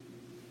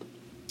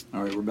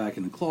All right, we're back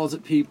in the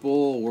closet,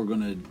 people. We're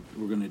gonna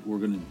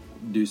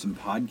do some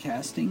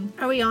podcasting.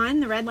 Are we on?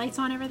 The red light's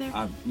on over there?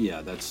 I've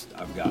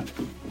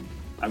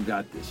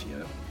got this,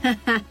 yo.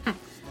 All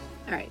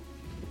right.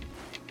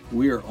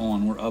 We are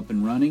on. We're up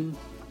and running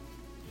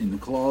in the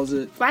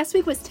closet. Last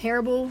week was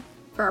terrible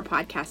for our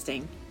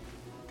podcasting.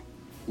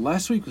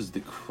 Last week was the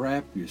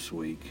crappiest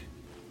week.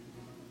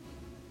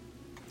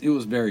 It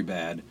was very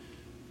bad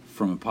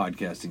from a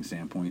podcasting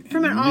standpoint.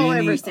 From an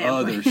all-over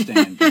standpoint. Other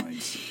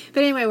standpoints.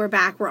 But anyway, we're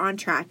back. We're on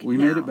track. We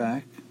made it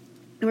back.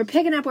 And we're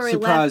picking up where we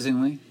left.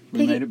 Surprisingly,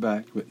 we made it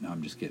back. But no,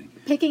 I'm just kidding.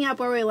 Picking up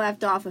where we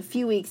left off a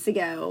few weeks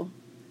ago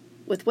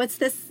with what's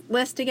this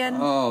list again?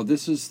 Oh,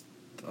 this is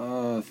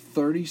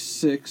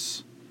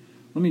 36.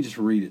 Let me just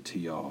read it to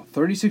y'all.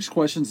 36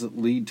 questions that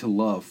lead to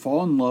love.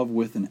 Fall in love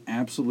with an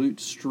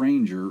absolute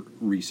stranger,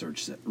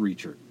 research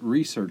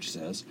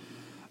says.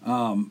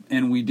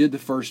 And we did the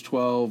first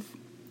 12.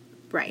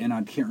 Right. And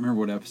I can't remember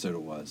what episode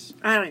it was.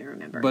 I don't even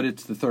remember. But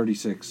it's the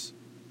 36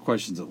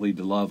 questions that lead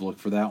to love. Look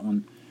for that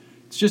one.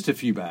 It's just a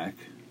few back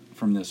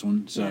from this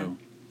one. So yeah.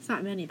 It's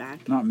not many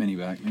back. Not many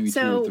back. Maybe 2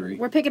 or 3.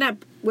 We're picking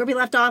up where we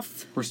left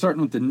off. We're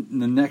starting with the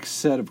next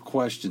set of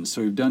questions.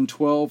 So we've done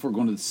 12. We're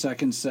going to the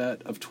second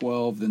set of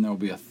 12. Then there will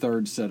be a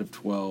third set of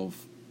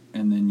 12.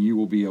 And then you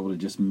will be able to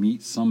just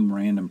meet some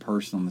random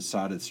person on the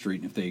side of the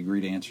street. And if they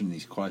agree to answer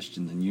these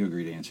questions and you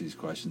agree to answer these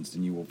questions,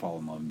 then you will fall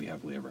in love and be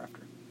happily ever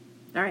after.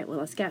 All right, well,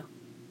 let's go.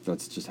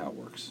 That's just how it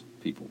works,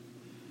 people.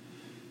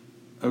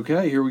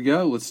 Okay, here we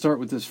go. Let's start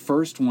with this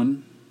first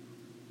one.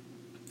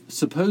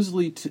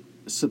 Supposedly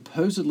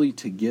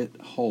to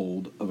get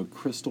hold of a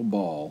crystal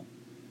ball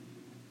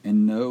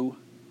and know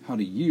how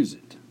to use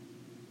it.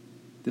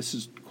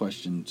 This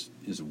question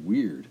is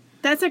weird.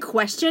 That's a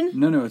question?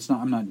 No, it's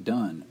not. I'm not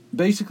done.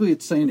 Basically,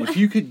 it's saying if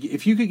you could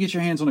get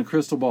your hands on a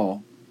crystal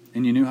ball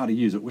and you knew how to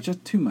use it, which is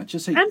too much.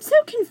 Just say. I'm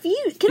so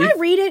confused. Can I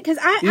read it? Because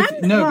I'm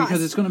lost.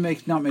 Because it's going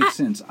to not make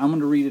sense. I'm going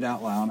to read it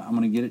out loud. I'm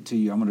going to get it to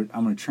you. I'm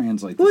going to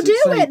translate this. Well, do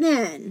it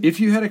then. If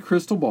you had a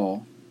crystal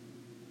ball,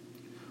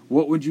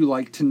 what would you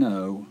like to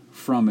know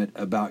from it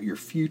about your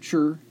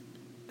future,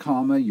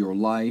 your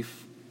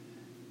life,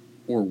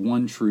 or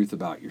one truth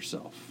about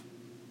yourself?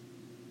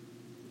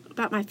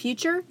 About my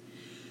future?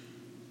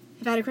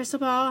 If I had a crystal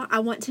ball, I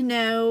want to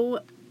know,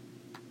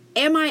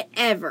 am I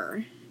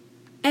ever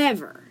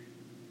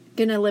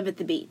gonna live at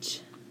the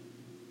beach?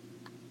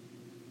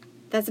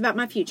 That's about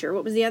my future.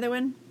 What was the other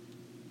one?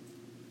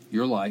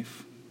 Your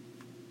life.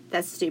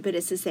 That's stupid.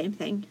 It's the same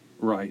thing.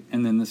 Right.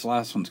 And then this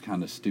last one's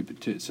kind of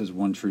stupid too. It says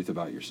one truth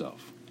about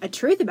yourself. A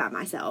truth about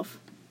myself?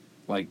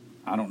 Like,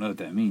 I don't know what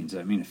that means. Does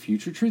that mean a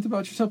future truth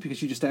about yourself?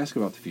 Because you just ask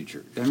about the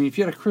future. I mean, if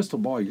you had a crystal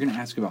ball, you're going to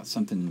ask about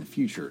something in the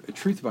future. A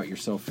truth about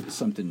yourself is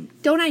something...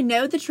 Don't I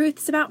know the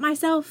truths about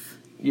myself?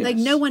 Yes. Like,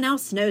 no one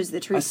else knows the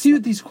truth. I see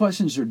what these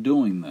questions are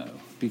doing, though.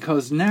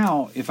 Because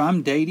now, if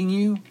I'm dating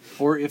you,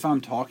 or if I'm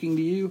talking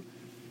to you,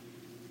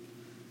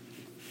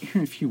 here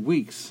in a few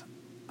weeks,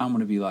 I'm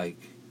going to be, like,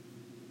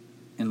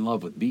 in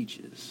love with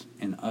beaches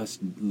and us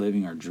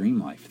living our dream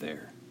life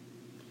there.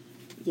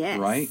 Yes.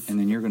 Right? And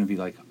then you're going to be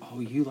like, oh,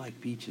 you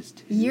like beaches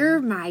too? You're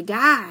my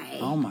guy.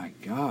 Oh my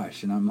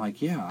gosh. And I'm like,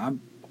 yeah,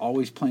 I'm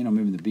always planning on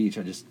moving to the beach.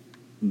 I just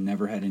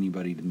never had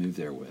anybody to move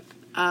there with.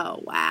 Oh,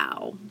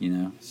 wow. You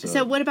know?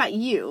 So what about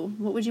you?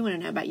 What would you want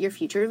to know about your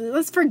future?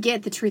 Let's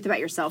forget the truth about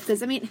yourself.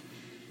 Because, I mean...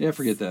 Yeah,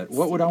 forget that.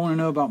 What would I want to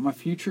know about my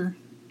future?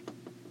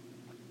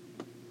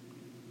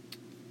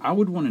 I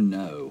would want to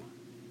know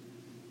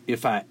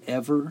if I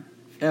ever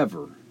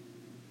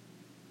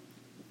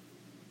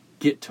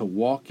get to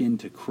walk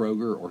into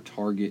Kroger or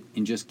Target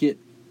and just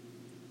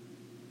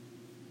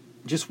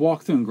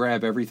walk through and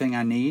grab everything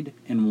I need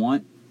and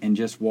want and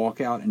just walk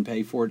out and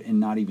pay for it and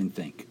not even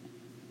think.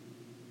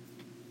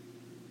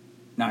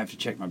 Now I have to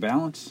check my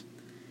balance.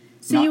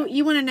 So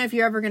you want to know if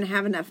you're ever going to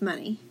have enough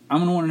money? I'm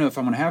going to want to know if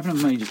I'm going to have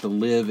enough money just to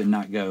live and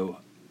not go...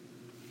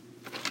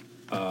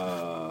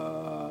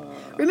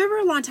 Remember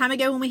a long time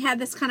ago when we had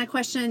this kind of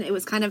question? It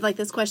was kind of like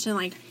this question,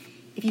 like,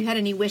 if you had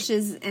any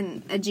wishes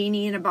and a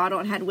genie in a bottle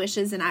and had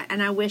wishes, and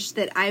I wish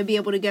that I would be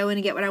able to go in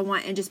and get what I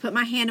want and just put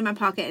my hand in my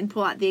pocket and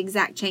pull out the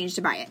exact change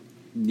to buy it.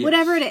 Yes,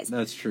 whatever it is.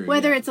 That's true.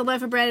 Whether it's a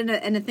loaf of bread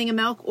and a thing of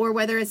milk, or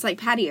whether it's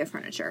like patio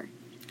furniture.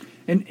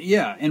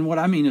 And what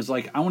I mean is,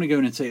 like, I want to go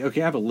in and say,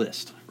 okay, I have a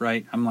list,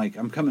 right?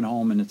 I'm coming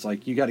home and it's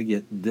like, you got to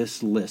get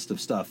this list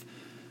of stuff.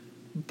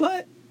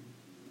 But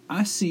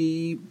I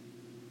see,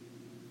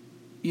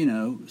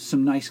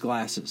 some nice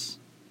glasses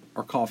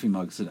or coffee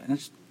mugs, and I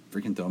just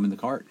freaking throw them in the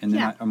cart. And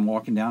then I'm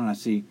walking down and I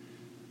see,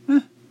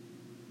 you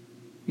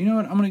know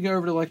what? I'm going to go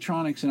over to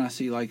electronics and I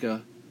see like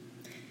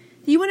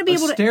you want to be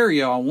able to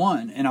stereo I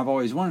want, and I've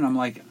always wanted. I'm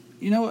like,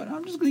 you know what?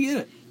 I'm just going to get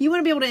it. You want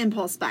to be able to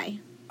impulse buy.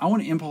 I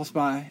want to impulse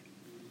buy,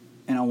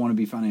 and I want to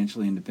be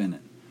financially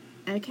independent.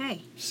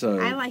 Okay. So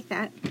I like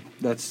that.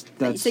 That's.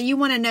 So you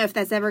want to know if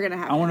that's ever going to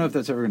happen. I want to know if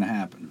that's ever going to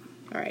happen.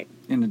 All right.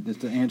 And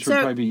the answer would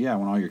probably be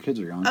when all your kids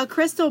are gone. A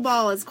crystal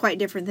ball is quite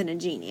different than a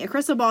genie. A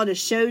crystal ball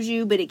just shows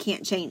you, but it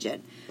can't change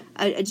it.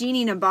 A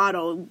genie in a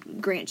bottle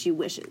grants you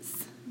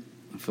wishes.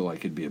 feel like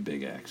it'd be a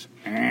big X.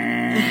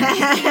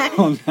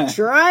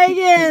 Try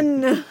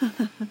again.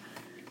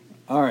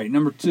 All right,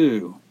 number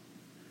 2.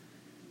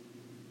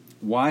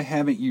 Why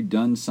haven't you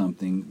done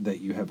something that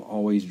you have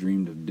always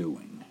dreamed of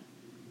doing?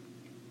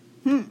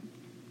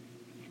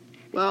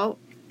 Well,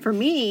 for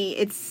me,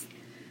 it's...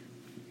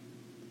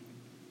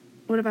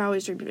 What have I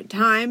always dreamed of?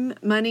 Time,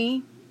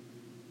 money,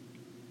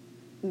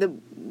 the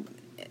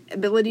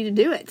ability to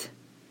do it.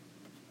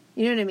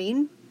 You know what I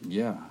mean?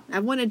 Yeah.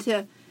 I've wanted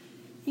to,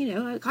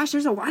 gosh,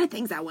 there's a lot of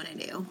things I want to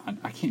do.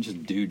 I can't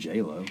just do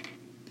J-Lo.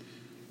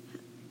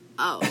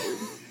 Oh.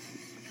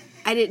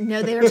 I didn't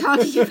know they were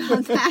talking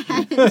about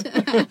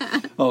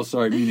that. Oh,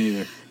 sorry, me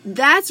neither.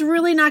 That's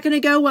really not going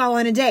to go well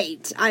on a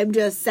date. I'm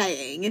just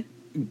saying.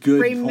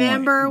 Good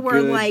Remember, point.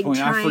 we're Good like point.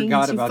 trying I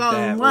forgot to about fall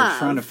that. in love. We're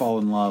trying to fall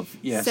in love.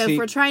 Yeah. So if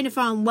we're trying to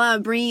fall in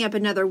love, bringing up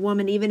another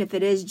woman, even if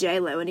it is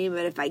J-Lo, and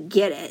even if I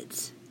get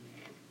it,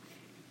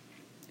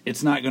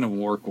 it's not going to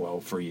work well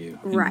for you.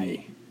 And right?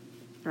 me.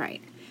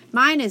 Right.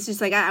 Mine is just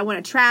like I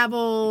want to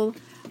travel.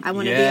 I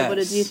want to be able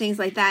to do things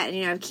like that,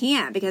 and I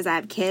can't because I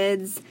have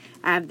kids.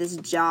 I have this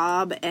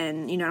job,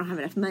 and I don't have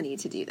enough money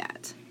to do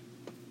that.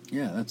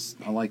 Yeah,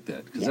 I like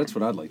that because that's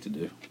what I'd like to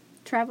do.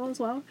 Travel as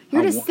well.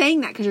 You're just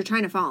saying that because you're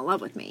trying to fall in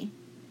love with me.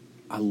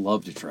 I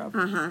love to travel.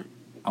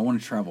 I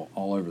want to travel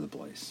all over the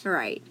place.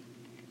 Right.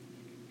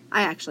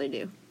 I actually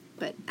do,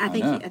 but I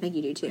think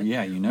you do too.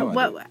 Yeah, I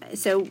do.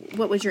 So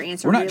what was your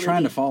answer? We're not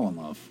trying to fall in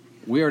love.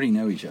 We already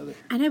know each other.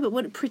 I know, but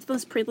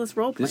let's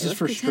role play. This is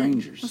for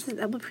strangers. Let's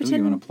pretend.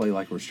 You want to play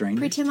like we're strangers?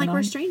 Pretend tonight? like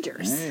we're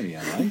strangers. Hey,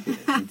 I like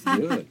it. Let's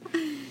do it.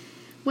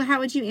 Well, how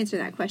would you answer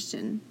that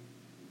question?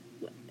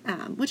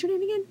 What's your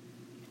name again?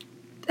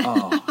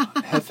 Oh,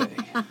 Hefe.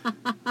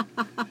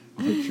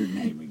 What's your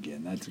name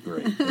again? That's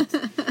great. That's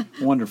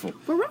wonderful.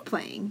 We're role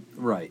playing.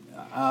 Right.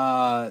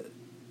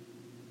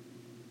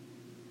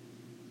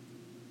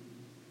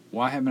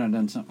 Why haven't I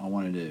done something I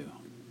want to do?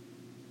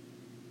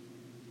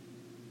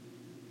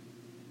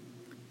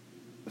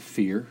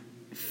 Fear.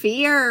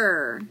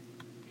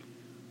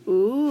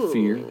 Ooh.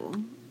 Fear.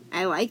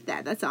 I like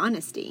that. That's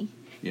honesty.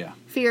 Yeah.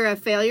 Fear of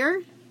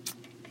failure?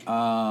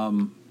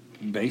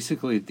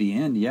 Basically, at the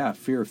end, yeah,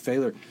 fear of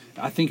failure.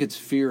 I think it's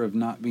fear of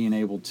not being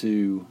able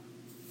to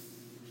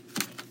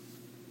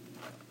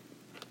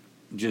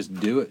just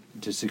do it,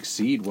 to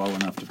succeed well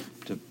enough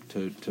to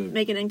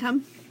make an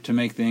income? To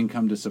make the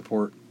income to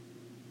support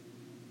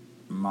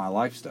my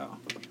lifestyle.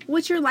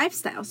 What's your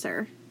lifestyle,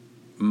 sir?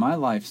 My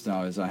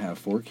lifestyle is I have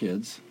 4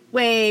 kids.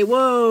 Wait,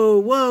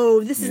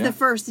 whoa. This is the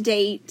first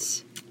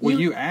date. Well,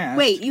 you asked.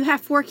 Wait, you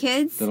have 4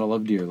 kids? That I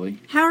love dearly.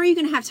 How are you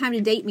going to have time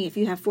to date me if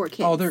you have 4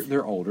 kids? Oh,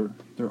 they're older.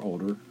 They're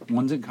older.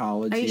 One's in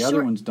college. The sure?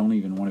 other ones don't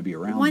even want to be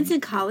around One's me.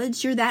 in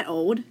college? You're that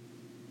old?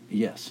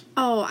 Yes.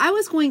 Oh, I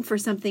was going for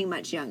something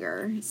much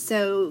younger.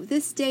 So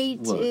this date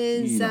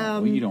is... you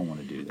don't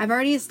want to do that. I've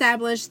already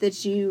established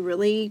that you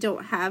really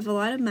don't have a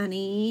lot of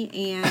money,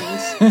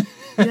 and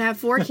you have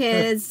 4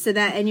 kids,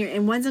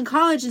 and one's in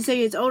college, and so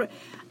it's older.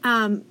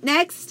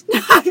 Next.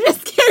 No, I'm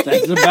just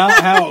kidding. That's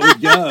about how it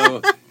would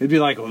go. It'd be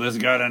like, well, this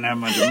guy doesn't have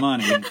much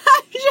money. I'm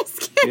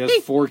just kidding. He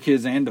has 4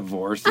 kids and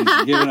divorced.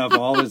 He's giving up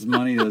all his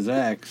money to his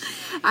ex.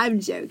 I'm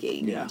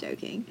joking. Yeah. I'm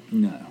joking.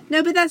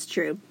 No, but that's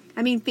true.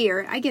 I mean,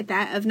 fear. I get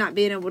that of not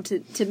being able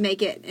to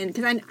make it, and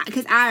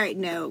because I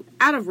know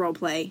out of role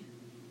play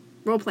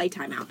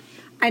timeout.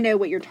 I know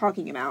what you're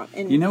talking about.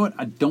 And you know what?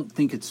 I don't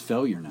think it's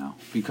failure now,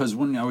 because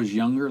when I was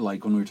younger,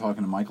 like when we were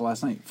talking to Michael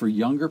last night, for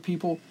younger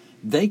people,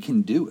 they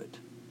can do it.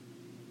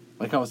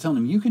 Like I was telling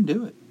him, you can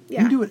do it. Yeah.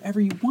 You can do whatever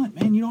you want,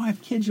 man. You don't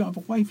have kids, you don't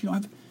have a wife, you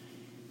don't have,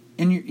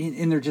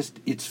 and they're just,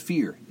 it's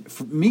fear.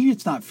 For me,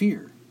 it's not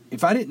fear.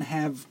 If I didn't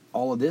have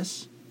all of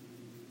this,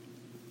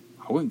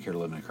 I wouldn't care to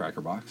live in a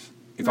cracker box.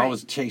 If I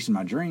was chasing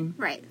my dream,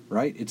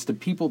 right? It's the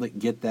people that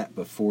get that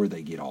before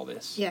they get all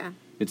this. Yeah.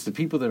 It's the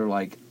people that are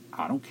like,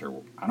 I don't care.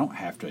 I don't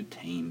have to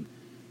attain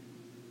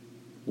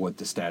what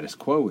the status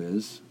quo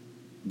is.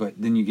 But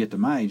then you get to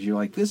my age, you're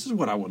like, this is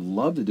what I would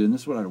love to do, and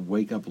this is what I'd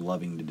wake up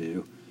loving to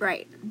do.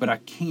 Right. But I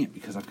can't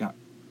because I've got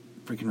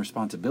freaking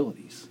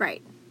responsibilities.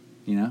 Right.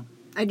 You know?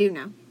 I do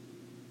know.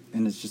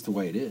 And it's just the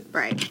way it is.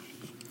 Right.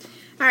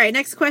 All right,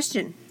 next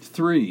question.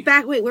 3.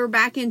 We're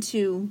back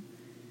into...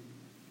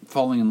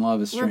 falling in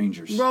love as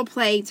strangers. Role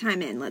play,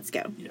 time in. Let's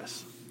go.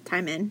 Yes.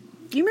 Time in.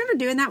 Do you remember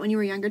doing that when you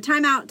were younger?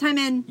 Time out, time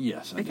in?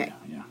 Yes, I do.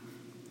 Yeah.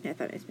 I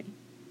thought it was me.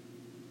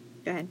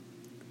 Go ahead.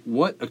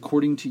 What,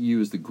 according to you,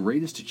 is the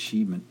greatest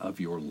achievement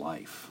of your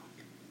life?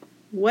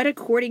 What,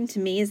 according to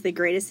me, is the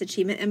greatest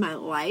achievement in my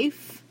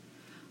life?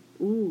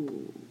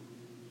 Ooh.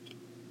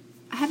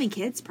 Having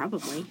kids,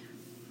 probably.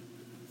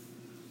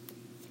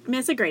 I mean,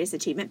 it's the greatest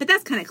achievement, but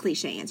that's kind of a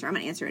cliche answer. I'm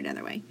going to answer it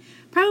another way.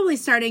 Probably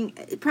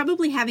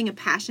having a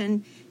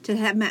passion to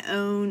have my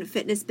own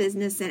fitness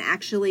business and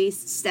actually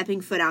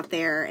stepping foot out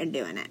there and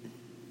doing it.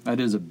 That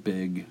is a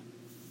big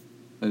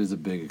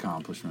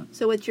accomplishment.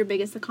 So what's your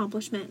biggest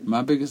accomplishment?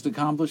 My biggest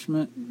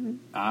accomplishment?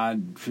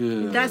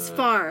 Thus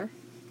far.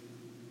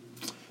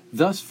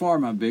 Thus far,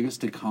 my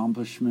biggest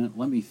accomplishment,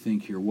 let me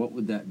think here, what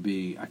would that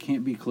be? I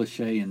can't be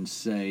cliche and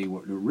say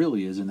what it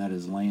really is, and that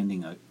is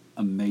landing an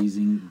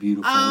amazing,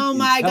 beautiful, Oh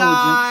my intelligent,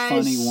 gosh.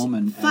 funny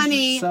woman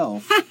Funny. as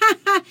yourself.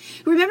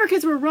 Remember,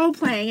 because we're role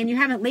playing and you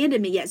haven't landed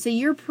me yet, so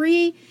you're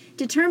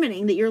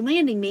predetermining that you're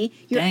landing me.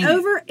 You're Dang it.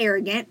 over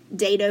arrogant.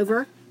 Date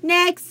over.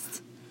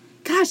 Next.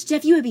 Gosh,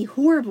 Jeff, you would be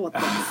horrible at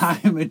this.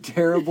 I am a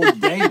terrible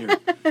dater.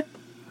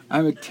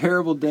 I'm a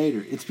terrible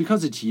dater. It's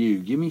because it's you.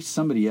 Give me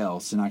somebody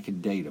else and I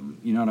can date them.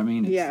 You know what I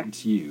mean?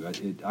 It's you.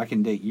 I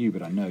can date you,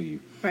 but I know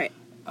you. Right.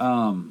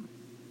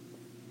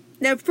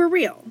 No, for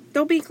real.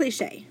 Don't be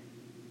cliche.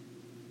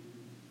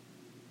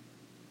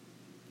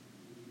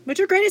 What's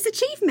your greatest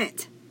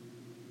achievement?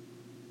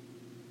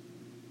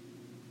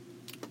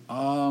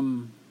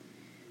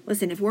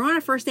 Listen, if we're on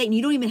a first date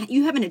and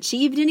you haven't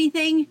achieved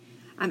anything,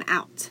 I'm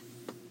out.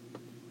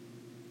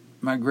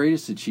 My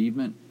greatest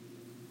achievement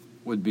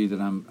would be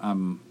that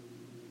I'm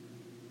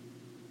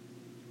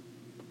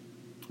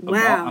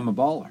Wow. I'm a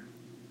baller.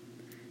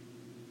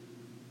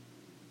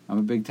 I'm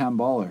a big time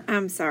baller.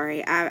 I'm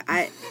sorry.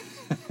 I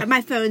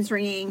my phone's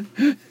ringing.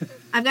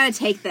 I've got to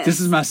take this. This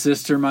is my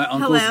sister. My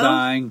uncle's Hello?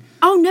 dying.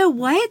 Oh, no,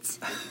 what?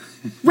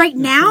 Right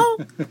now?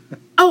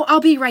 Oh,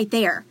 I'll be right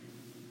there.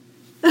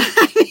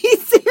 I mean,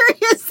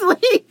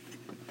 seriously.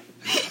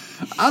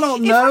 I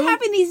don't If know. we're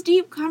having these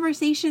deep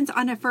conversations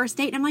on a first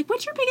date, and I'm like,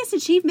 what's your biggest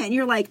achievement? And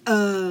you're like,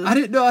 I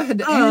didn't know I had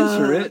to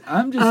answer it.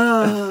 I'm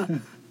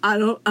just. I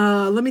don't,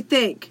 let me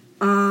think.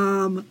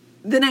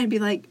 Then I'd be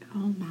like,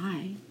 oh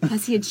my,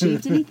 has he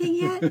achieved anything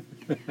yet?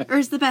 Or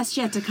is the best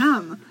yet to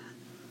come?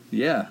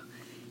 Yeah.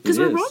 Because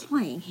it we're is. role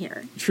playing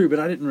here. True, but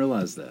I didn't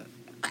realize that.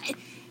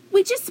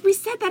 We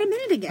said that a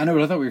minute ago. I know,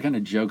 but I thought we were kind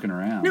of joking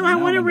around. No, And I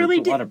now wanna I'm under really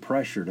a lot of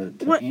pressure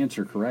to What?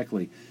 answer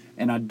correctly,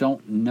 and I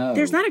don't know.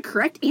 There's not a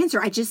correct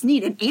answer. I just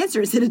need an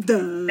answer instead of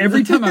duh.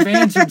 Every time I've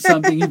answered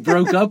something, you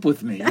broke up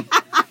with me.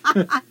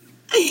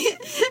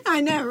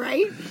 I know,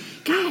 right?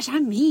 Gosh,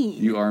 I'm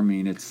mean. You are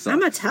mean. It sucks.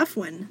 I'm a tough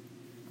one.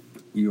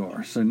 You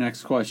are. So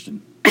next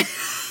question.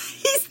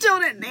 He still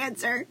didn't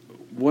answer.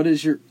 What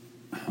is your...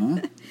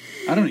 Huh?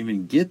 I don't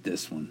even get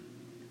this one.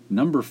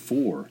 Number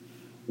 4.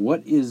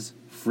 What is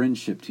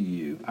friendship to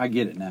you? I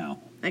get it now.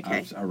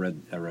 Okay. I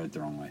read it the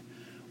wrong way.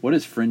 What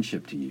is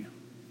friendship to you?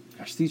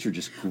 Gosh, these are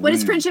just groomed. What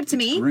is friendship to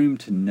me? It's groomed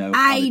to know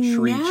I how to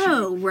treat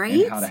know, you. right?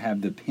 And how to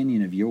have the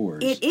opinion of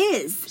yours. It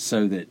is.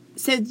 So that...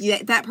 So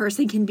that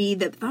person can be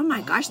oh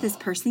my gosh, this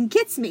person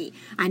gets me.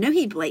 I know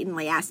he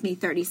blatantly asked me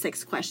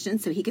 36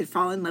 questions so he could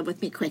fall in love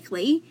with me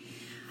quickly.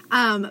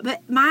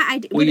 But my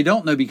idea... Well, you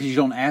don't know because you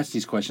don't ask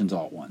these questions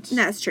all at once.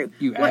 No, that's true.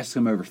 You ask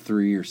them over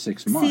 3 or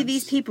 6 months. See,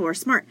 these people are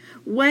smart.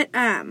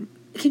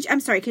 I'm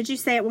sorry, could you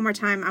say it one more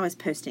time? I was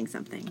posting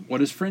something.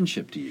 What is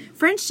friendship to you?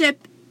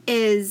 Friendship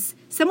is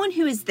someone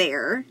who is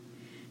there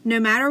no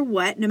matter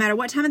what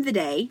time of the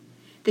day,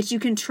 that you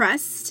can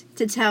trust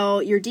to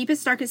tell your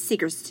deepest, darkest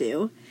secrets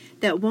to,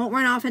 that won't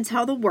run off and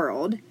tell the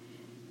world,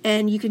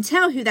 and you can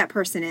tell who that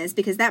person is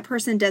because that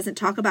person doesn't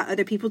talk about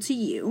other people to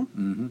you,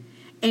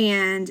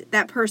 and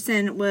that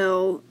person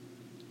will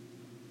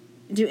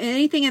do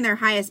anything in their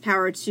highest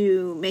power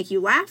to make you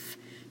laugh,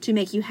 to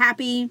make you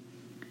happy,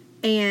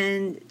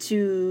 and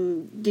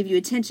to give you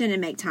attention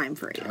and make time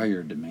for you. Oh,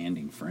 you're a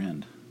demanding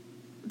friend.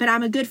 But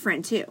I'm a good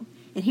friend too.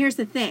 And here's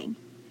the thing.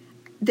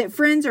 That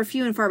friends are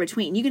few and far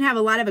between. You can have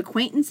a lot of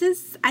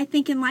acquaintances, I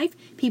think, in life.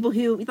 People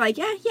who, like,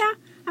 yeah.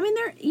 I mean,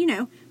 they're,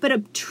 but a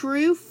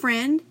true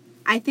friend,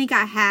 I think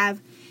I have,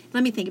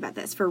 let me think about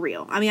this for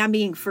real. I mean, I'm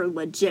being for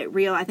legit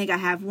real. I think I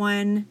have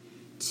 1,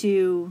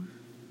 2,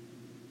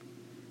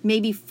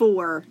 maybe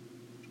 4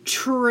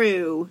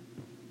 true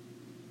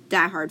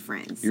diehard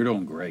friends. You're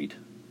doing great.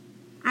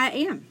 I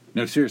am.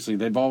 No, seriously,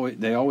 they always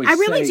I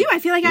really say, do. I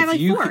feel like I have like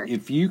 4.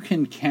 If you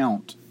can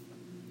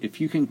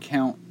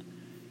count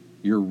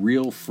your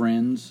real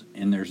friends,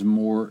 and there's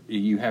more,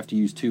 you have to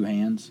use 2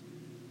 hands.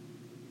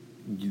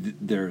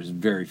 There's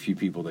very few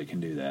people that can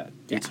do that.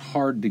 Yeah. It's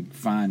hard to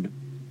find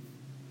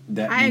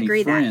that I many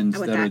agree friends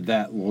with that are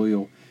that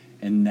loyal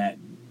and that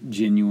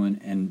genuine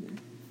and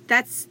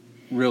That's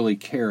really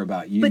care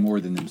about you But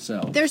more than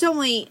themselves. There's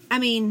only,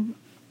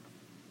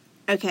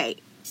 okay,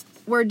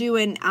 we're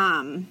doing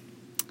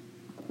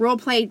role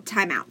play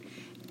timeout.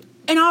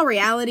 In all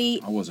reality,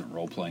 I wasn't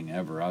role playing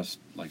ever. I was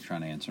like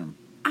trying to answer them.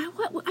 I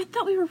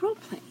thought we were role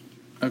playing.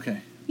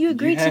 Okay. You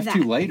agreed to You have that.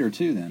 to later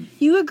too. Then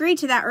You agreed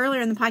to that earlier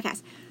in the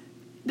podcast.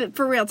 But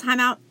for real,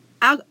 timeout.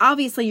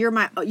 Obviously, you're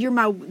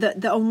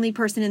the only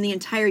person in the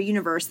entire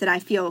universe that I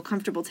feel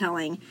comfortable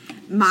telling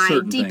my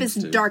Certain deepest,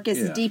 things to.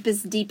 darkest, Yeah.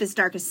 deepest,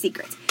 darkest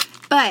secrets.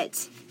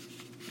 But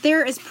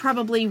there is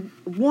probably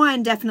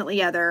one,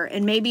 definitely other,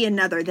 and maybe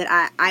another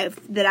that I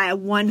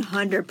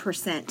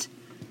 100%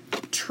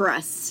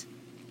 trust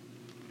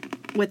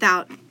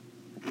without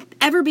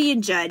ever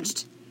being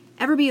judged,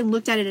 ever being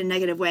looked at in a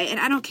negative way, and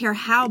I don't care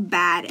how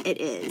bad it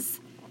is.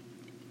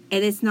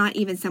 And it's not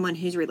even someone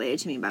who's related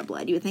to me by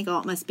blood. You would think,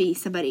 it must be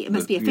somebody. It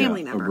must be a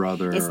family member. a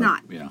brother. It's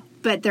not. Yeah.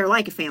 But they're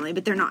like a family,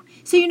 but they're not.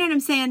 So you know what I'm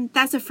saying?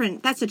 That's a friend.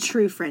 That's a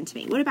true friend to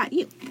me. What about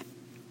you?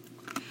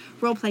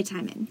 role play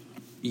time in.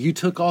 You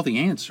took all the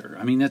answer.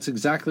 I mean, that's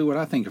exactly what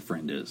I think a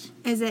friend is.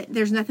 Is it?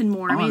 There's nothing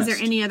more. I mean, is there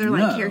any other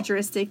No.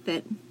 characteristic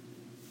that?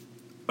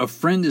 A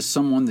friend is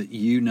someone that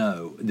you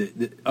know.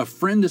 A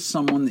friend is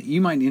someone that you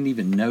might not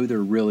even know they're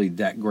really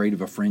that great of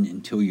a friend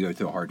until you go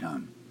through a hard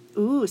time.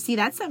 Ooh, see,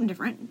 that's something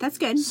different. That's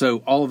good. So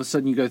all of a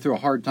sudden you go through a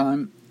hard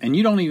time, and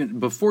you don't even,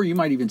 before you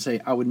might even say,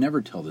 I would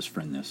never tell this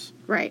friend this.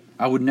 Right.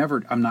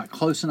 I'm not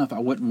close enough, I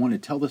wouldn't want to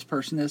tell this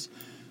person this.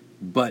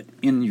 But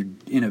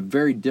in a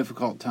very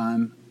difficult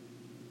time,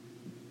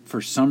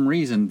 for some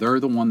reason, they're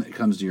the one that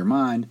comes to your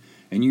mind,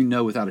 and you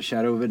know without a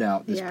shadow of a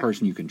doubt, this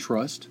person you can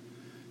trust.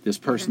 This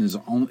person is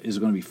going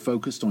to be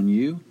focused on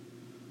you.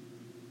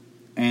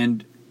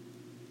 And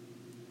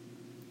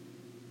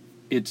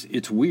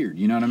it's weird,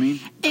 you know what I mean?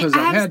 Because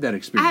I've had that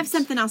experience. I have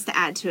something else to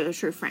add to a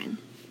true friend.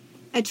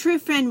 A true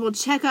friend will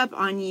check up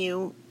on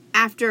you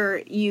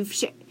after you've...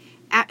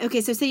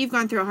 okay, so say you've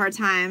gone through a hard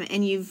time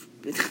and you've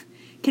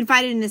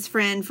confided in this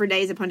friend for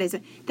days upon days.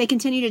 They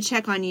continue to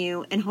check on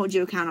you and hold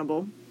you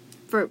accountable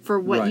for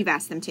what you've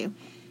asked them to.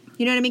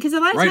 You know what I mean? Because a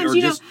lot of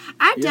times,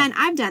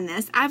 I've done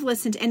this. I've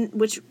listened, and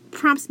which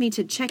prompts me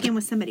to check in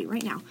with somebody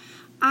right now.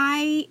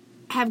 I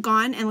have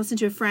gone and listened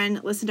to a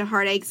friend, listened to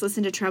heartaches,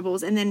 listened to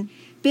troubles, and then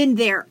been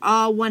there,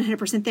 all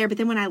 100% there. But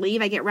then when I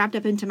leave, I get wrapped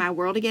up into my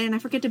world again, and I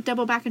forget to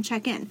double back and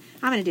check in.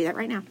 I'm going to do that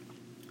right now.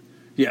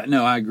 Yeah,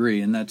 no, I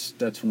agree, and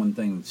that's one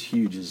thing that's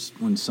huge is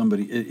when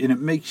somebody, and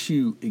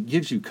it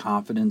gives you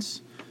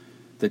confidence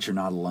that you're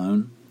not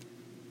alone.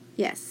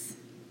 Yes.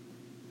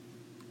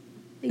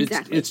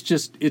 Exactly.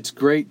 It's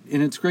great,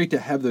 and it's great to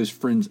have those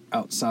friends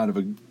outside of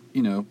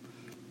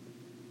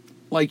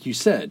like you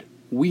said,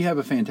 we have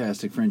a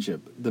fantastic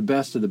friendship, the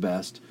best of the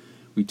best.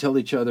 We tell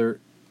each other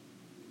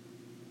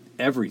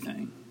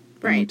everything.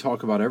 Right. And we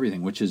talk about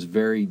everything, which is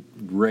very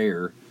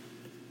rare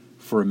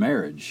for a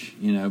marriage,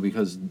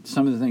 because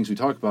some of the things we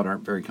talk about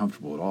aren't very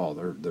comfortable at all.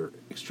 They're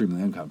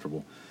extremely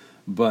uncomfortable.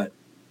 But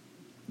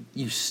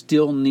you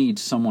still need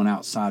someone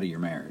outside of your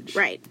marriage,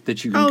 right?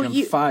 That you can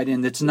confide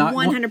in. That's not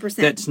 100%.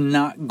 That's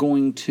not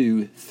going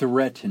to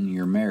threaten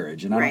your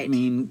marriage. And I don't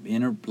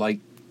mean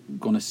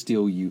going to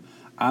steal you.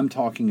 I'm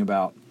talking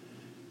about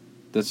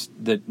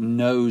that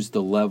knows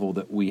the level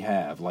that we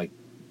have,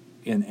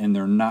 and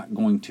they're not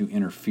going to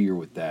interfere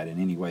with that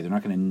in any way. They're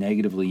not going to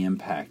negatively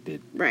impact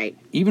it, right?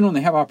 Even when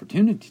they have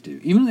opportunity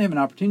to. Even when they have an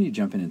opportunity to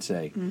jump in and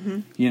say,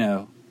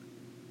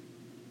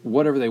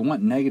 whatever they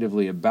want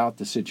negatively about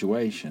the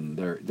situation,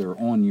 they're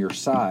on your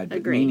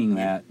side, meaning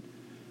that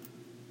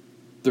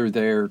they're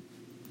there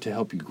to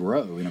help you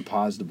grow in a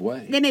positive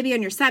way. They may be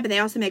on your side, but they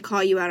also may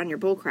call you out on your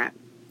bullcrap.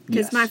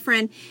 Because my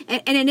friend,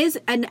 and it is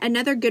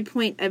another good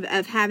point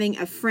of having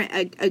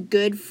a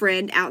good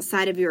friend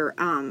outside of your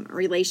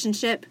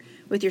relationship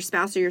with your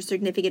spouse or your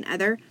significant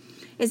other,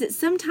 is that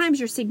sometimes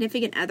your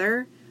significant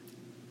other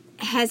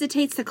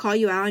hesitates to call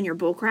you out on your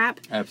bullcrap.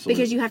 Absolutely.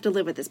 Because you have to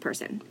live with this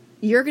person.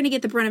 You're going to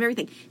get the brunt of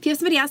everything. If you have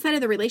somebody outside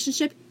of the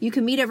relationship, you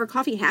can meet over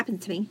coffee. It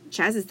happens to me.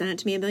 Chaz has done it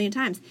to me a million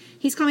times.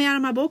 He's called me out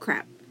on my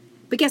bullcrap.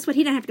 But guess what?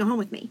 He doesn't have to go home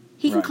with me.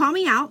 He can call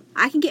me out.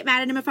 I can get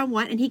mad at him if I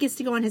want, and he gets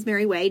to go on his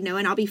merry way,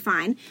 knowing I'll be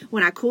fine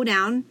when I cool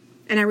down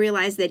and I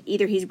realize that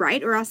either he's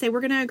right or I'll say we're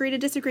going to agree to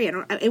disagree.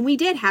 And we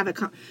did have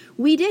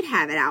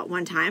it out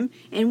one time,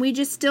 and we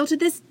just still to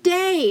this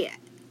day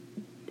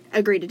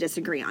agree to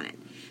disagree on it.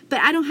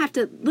 But I don't have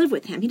to live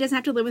with him. He doesn't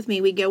have to live with me.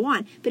 We go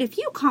on. But if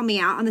you call me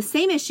out on the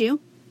same issue,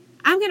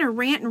 I'm going to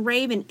rant and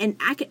rave, and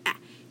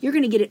you're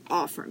going to get it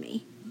all from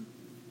me.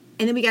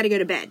 And then we got to go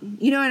to bed.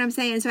 You know what I'm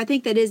saying? So I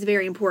think that is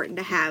very important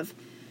to have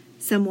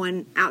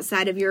someone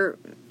outside of your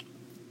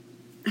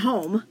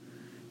home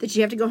that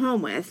you have to go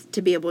home with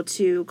to be able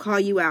to call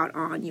you out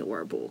on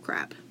your bull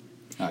crap.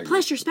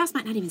 Plus, your spouse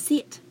might not even see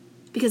it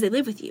because they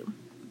live with you.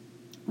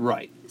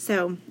 Right.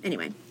 So,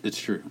 anyway. It's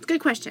true. It's a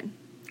good question.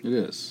 It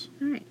is.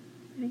 All right.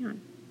 Hang on.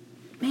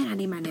 Man, I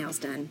need my nails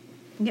done.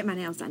 I'll get my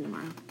nails done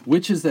tomorrow.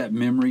 Which is that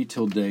memory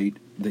till date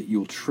that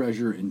you'll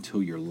treasure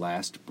until your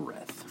last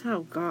breath?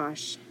 Oh,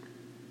 gosh.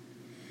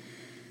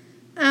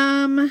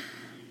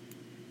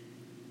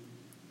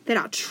 That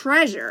I'll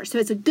treasure. So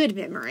it's a good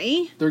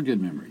memory. They're good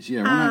memories.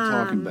 Yeah, we're not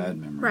talking bad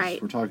memories.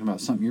 Right. We're talking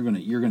about something you're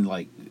gonna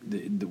like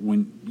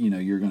when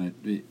you're gonna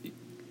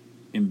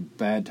in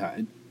bad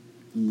time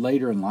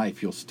later in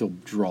life you'll still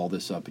draw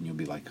this up and you'll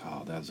be like,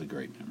 oh, that was a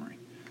great memory.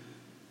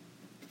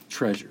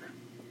 Treasure.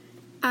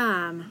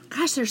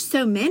 Gosh, there's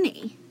so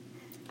many.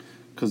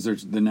 Because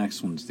the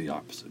next one's the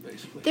opposite,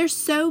 basically. There's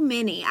so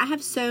many. I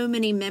have so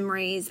many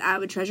memories I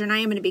would treasure, and I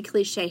am going to be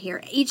cliche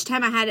here. Each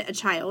time I had a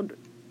child,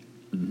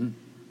 the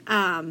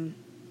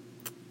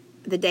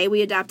day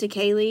we adopted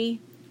Kaylee,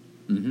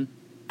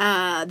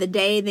 the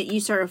day that you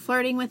started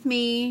flirting with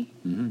me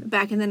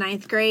back in the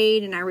 9th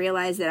grade, and I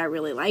realized that I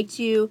really liked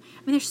you.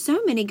 I mean, there's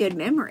so many good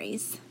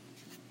memories.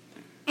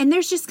 And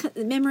there's just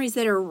memories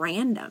that are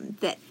random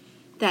that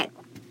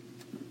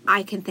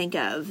I can think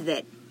of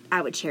that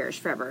I would cherish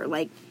forever.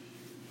 Like,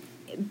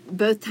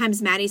 both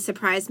times Maddie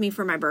surprised me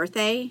for my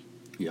birthday.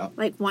 Yeah.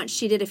 Like, once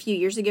she did a few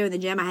years ago in the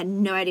gym, I had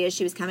no idea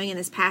she was coming. In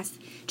this past,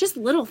 just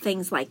little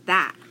things like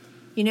that.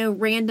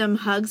 random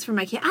hugs from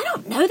my kid. I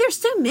don't know. There's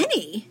so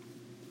many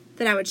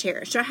that I would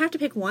cherish. Do I have to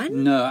pick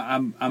one? No,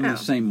 I'm the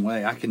same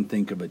way. I can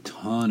think of a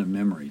ton of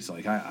memories.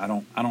 Like I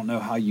don't know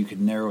how you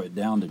could narrow it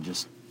down to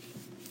just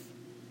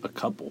a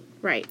couple.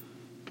 Right.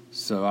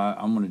 So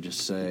I'm going to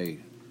just say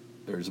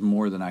there's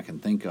more than I can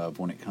think of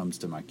when it comes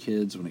to my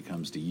kids, when it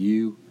comes to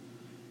you,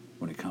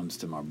 when it comes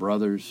to my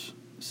brothers,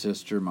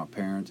 sister, my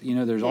parents.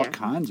 There's all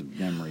kinds of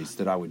memories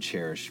that I would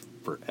cherish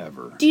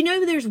forever. Do you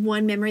know there's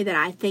one memory that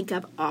I think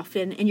of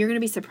often, and you're going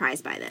to be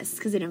surprised by this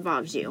because it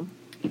involves you?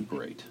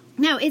 Great.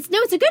 No, it's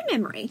a good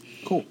memory.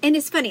 Cool. And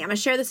it's funny. I'm going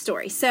to share the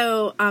story.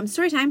 So,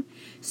 story time.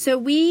 So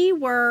we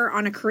were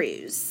on a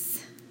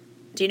cruise.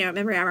 Do you know what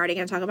memory I'm already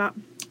going to talk about?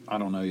 I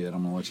don't know yet.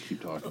 I'm going to let you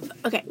keep talking.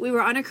 Okay. We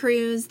were on a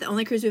cruise, the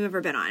only cruise we've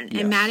ever been on.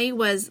 Yes. And Maddie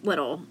was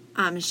little.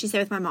 She stayed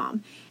with my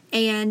mom.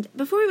 And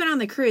before we went on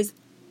the cruise,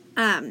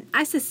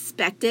 I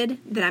suspected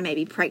that I may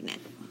be pregnant.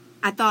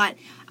 I thought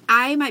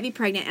I might be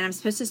pregnant and I'm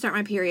supposed to start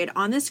my period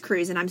on this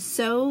cruise. And I'm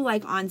so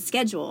on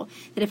schedule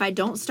that if I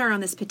don't start on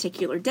this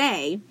particular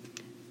day,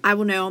 I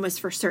will know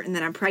almost for certain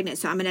that I'm pregnant.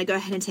 So I'm going to go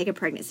ahead and take a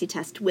pregnancy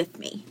test with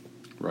me.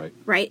 Right.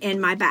 Right?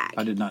 In my bag.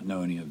 I did not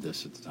know any of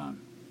this at the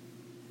time.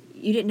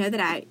 You didn't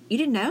know you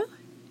didn't know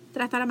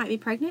that I thought I might be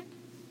pregnant?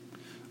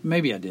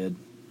 Maybe I did.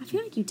 I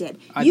feel like you did.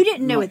 You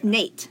didn't know with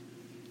Nate.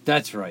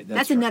 That's right.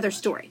 That's another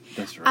story.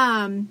 That's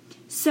right.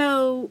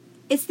 So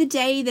it's the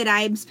day that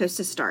I'm supposed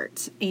to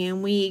start,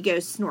 and we go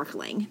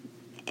snorkeling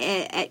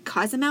at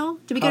Cozumel.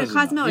 Did we go to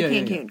Cozumel or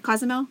Cancun? Yeah.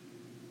 Cozumel?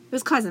 It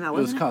was Cozumel,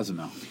 wasn't it? It was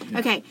Cozumel. Yeah.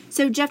 Okay,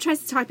 so Jeff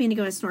tries to talk me into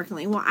going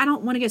snorkeling. Well, I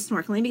don't want to go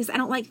snorkeling because I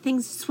don't like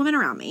things swimming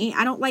around me.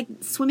 I don't like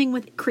swimming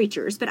with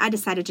creatures, but I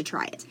decided to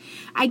try it.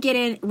 I get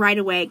in right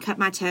away, cut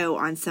my toe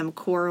on some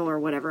coral or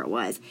whatever it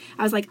was.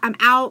 I was like, I'm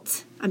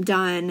out. I'm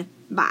done.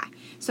 Bye.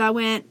 So I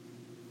went,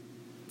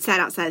 sat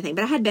outside the thing,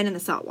 but I had been in the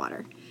salt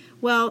water.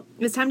 Well,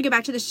 it was time to go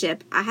back to the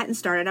ship. I hadn't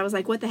started. I was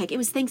like, what the heck? It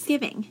was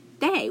Thanksgiving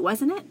Day,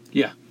 wasn't it?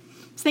 Yeah.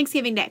 It's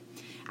Thanksgiving Day.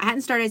 I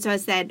hadn't started, so I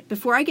said,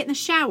 before I get in the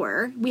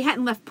shower, we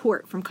hadn't left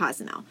port from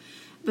Cozumel.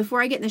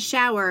 Before I get in the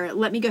shower,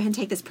 let me go ahead and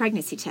take this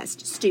pregnancy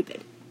test.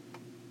 Stupid.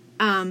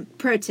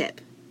 Pro tip.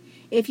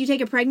 If you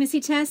take a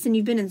pregnancy test and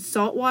you've been in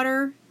salt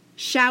water,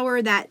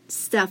 shower that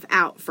stuff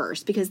out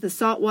first because the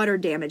salt water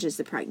damages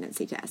the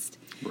pregnancy test.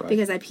 Right.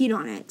 Because I peed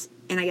on it,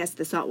 and I guess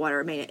the salt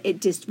water made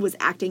it just was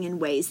acting in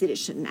ways that it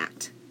shouldn't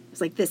act.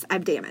 It's like this,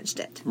 I've damaged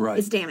it. Right.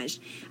 It's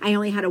damaged. I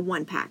only had a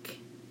 1-pack.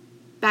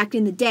 Back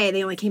in the day,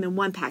 they only came in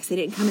 1-packs. They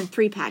didn't come in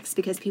 3-packs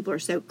because people are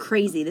so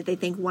crazy that they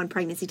think one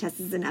pregnancy test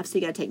is enough, so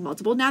you got to take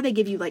multiple. Now they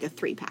give you like a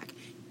 3-pack.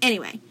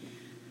 Anyway,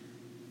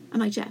 I'm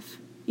like, Jeff,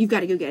 you've got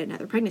to go get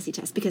another pregnancy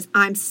test because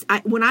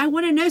when I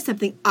want to know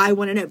something, I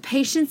want to know.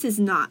 Patience is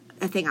not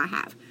a thing I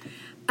have.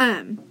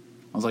 I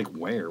was like,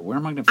 where? Where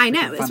am I going to find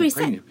that's what he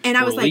said. And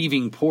I was like,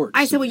 leaving port.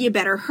 I said, well, you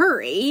better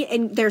hurry.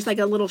 And there's like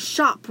a little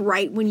shop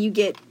right when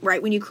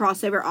you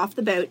cross over off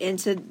the boat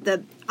into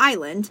the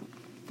island.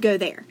 Go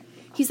there.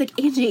 He's like,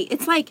 Angie,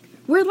 it's like,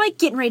 we're like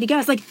getting ready to go. I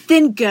was like,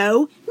 then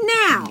go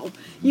now.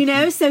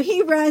 So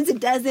he runs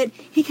and does it.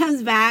 He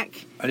comes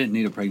back. I didn't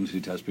need a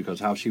pregnancy test because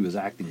how she was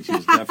acting, she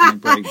was definitely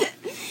pregnant.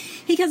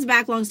 He comes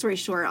back, long story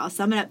short, I'll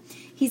sum it up.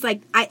 He's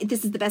like,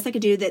 this is the best I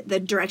could do. That the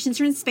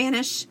directions are in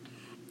Spanish.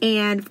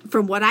 And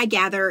from what I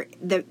gather,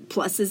 the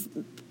plus is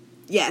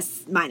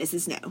yes, minus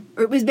is no.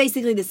 Or it was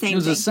basically the same thing. It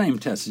was the same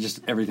test,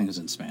 just everything is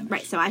in Spanish.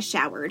 Right, so I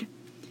showered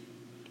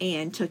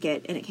and took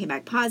it, and it came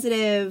back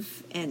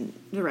positive, and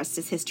the rest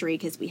is history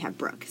because we have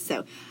Brooke.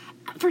 So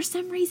for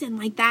some reason,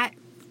 like that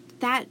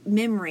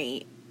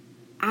memory,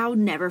 I'll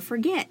never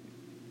forget.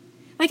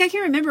 Like I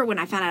can remember when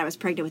I found out I was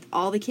pregnant with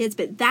all the kids,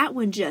 but that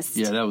one just...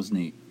 Yeah, that was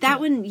neat.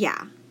 One,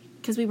 yeah.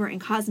 Because we were in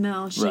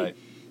Cozumel. Right.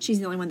 She's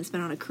the only one that's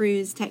been on a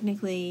cruise,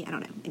 technically. I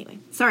don't know. Anyway,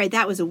 sorry,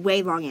 that was a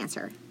way long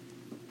answer.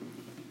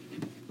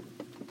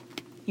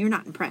 You're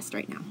not impressed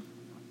right now.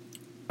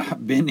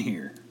 I've been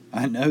here.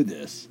 I know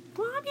this.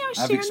 Well, I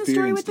was sharing the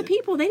story with the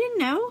people. They didn't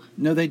know.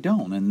 No, they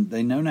don't, and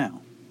they know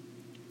now.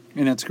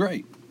 And it's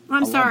great. Well,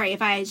 I'm sorry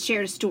if I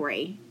shared a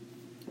story.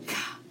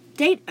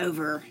 Date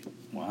over.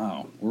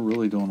 Wow, we're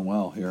really doing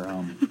well here.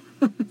 All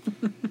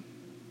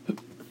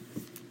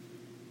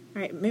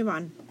right, move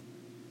on.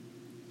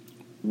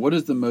 What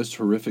is the most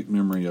horrific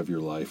memory of your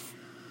life?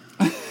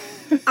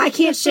 I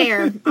can't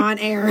share on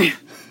air.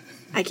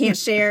 I can't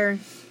share.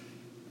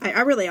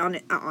 I really I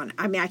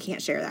mean, I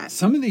can't share that.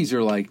 Some of these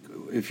are like,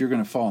 if you're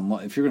going to fall in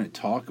love, if you're going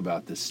to talk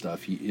about this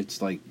stuff,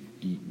 it's like,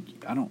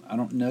 I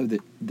don't know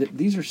that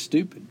these are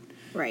stupid.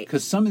 Right.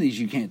 Because some of these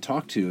you can't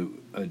talk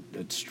to a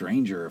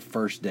stranger, a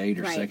first date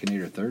or right. second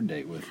date or third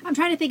date with. I'm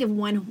trying to think of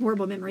one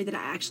horrible memory that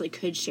I actually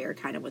could share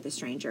kind of with a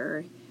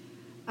stranger.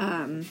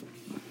 I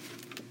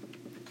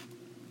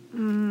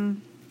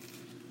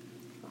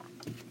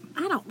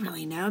don't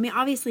really know. I mean,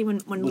 obviously, when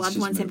loved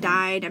ones have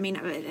died, I mean,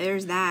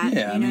 there's that.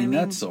 Yeah, I mean, what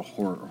that's a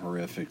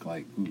horrific.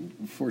 Like,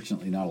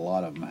 fortunately, not a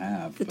lot of them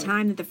have. The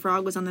time that the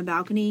frog was on the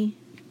balcony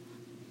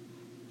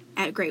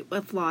at Great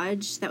Wolf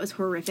Lodge, that was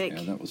horrific.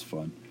 Yeah, that was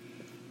fun.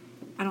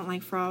 I don't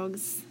like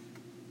frogs.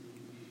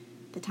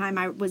 The time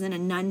I was in a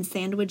nun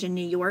sandwich in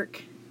New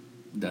York.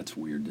 That's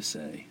weird to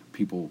say.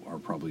 People are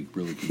probably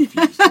really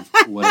confused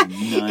with what a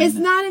nun... It's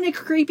not in a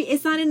creepy,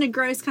 it's not in a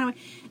gross kind of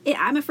way.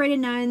 I'm afraid of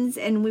nuns,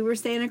 and we were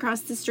staying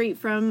across the street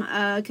from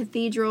a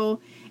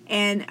cathedral,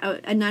 and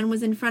a nun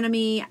was in front of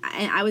me,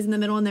 and I was in the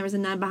middle, and there was a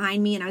nun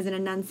behind me, and I was in a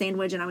nun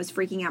sandwich, and I was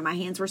freaking out. My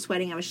hands were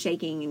sweating, I was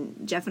shaking,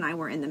 and Jeff and I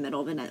were in the middle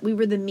of a nun. We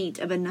were the meat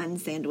of a nun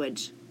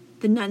sandwich.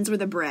 The nuns were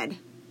the bread.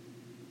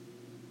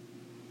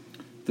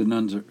 The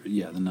nuns were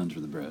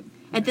the bread.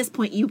 At this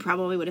point, you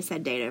probably would have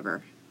said date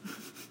over.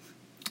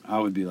 I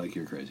would be like,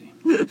 you're crazy.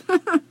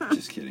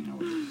 Just kidding. I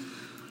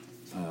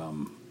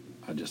wouldn't.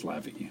 I'd just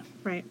laugh at you.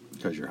 Right.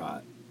 Because you're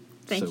hot.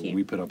 Thank you. So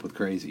we put up with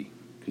crazy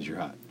because you're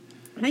hot.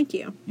 Thank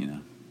you. You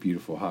know,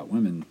 beautiful, hot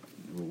women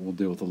will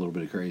deal with a little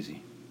bit of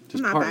crazy.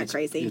 I'm not that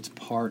crazy. It's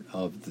part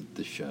of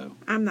the show.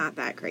 I'm not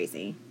that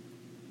crazy.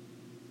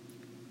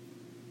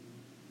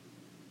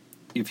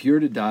 If you're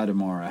to die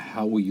tomorrow,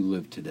 how will you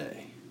live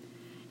today?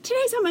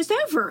 Today's almost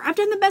over. I've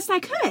done the best I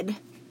could.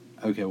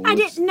 Okay, well, I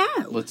didn't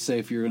know. Let's say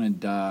if you're going to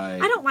die...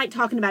 I don't like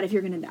talking about if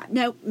you're going to die.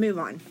 No, move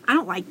on. I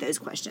don't like those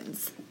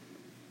questions.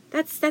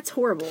 That's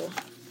horrible.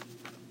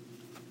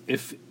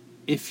 If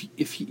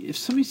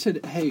somebody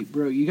said, "Hey,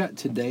 bro, you got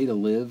today to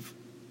live,"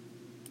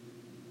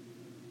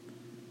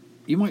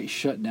 you might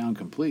shut down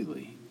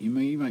completely. You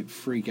might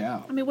freak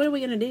out. I mean, what are we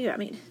going to do? I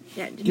mean,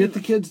 yeah, get the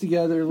kids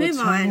together. Let's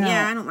move on. hang out.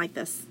 Yeah, I don't like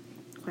this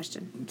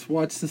question. Let's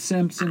watch the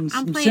Simpsons.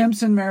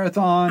 Simpson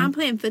marathon. I'm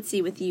playing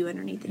footsie with you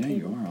underneath the table. Yeah,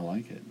 you are. I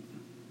like it.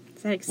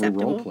 Is that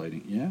acceptable? We're role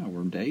playing. Yeah,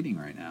 we're dating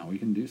right now. We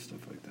can do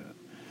stuff like that.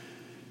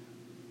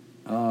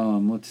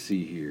 Let's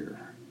see here.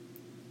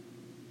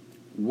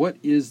 What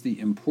is the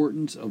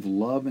importance of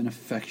love and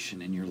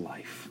affection in your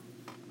life?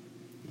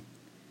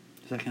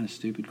 Is that kind of a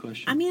stupid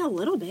question? I mean, a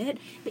little bit.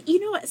 But you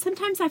know what?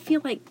 Sometimes I feel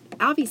like,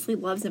 obviously,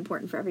 love's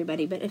important for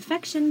everybody, but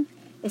affection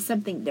is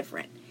something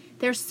different.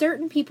 There's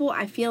certain people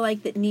I feel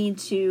like that need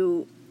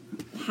to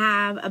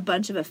have a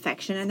bunch of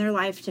affection in their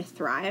life to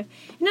thrive.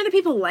 And other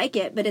people like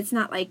it, but it's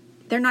not like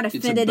they're not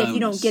offended if you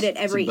don't get it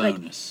every... It's a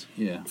bonus.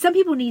 Yeah. Some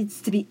people needs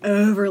to be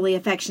overly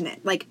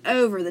affectionate, like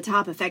over the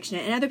top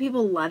affectionate, and other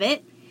people love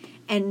it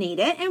and need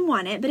it and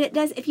want it, but it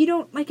does, if you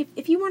don't, like,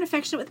 if you weren't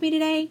affectionate with me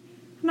today,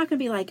 I'm not going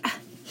to be like,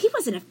 he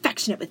wasn't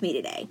affectionate with me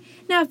today.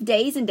 Now, if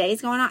days and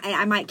days going on,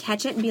 I might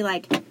catch it and be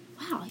like,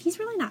 wow, he's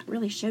really not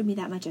really showed me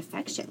that much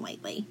affection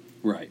lately.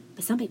 Right.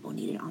 But some people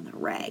need it on the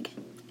reg.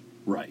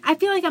 Right. I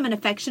feel like I'm an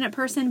affectionate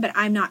person, but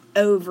I'm not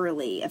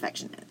overly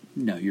affectionate.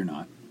 No, you're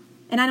not.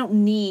 And I don't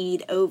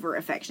need over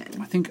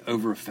affection. I think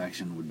over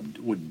affection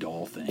would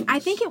dull things. I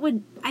think it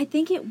would,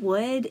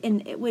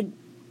 and it would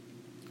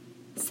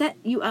set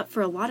you up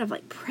for a lot of,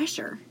 like,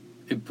 pressure.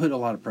 It put a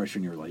lot of pressure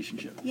in your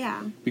relationship.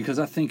 Yeah. Because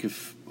I think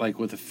if, like,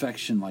 with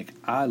affection, like,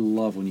 I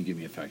love when you give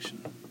me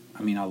affection.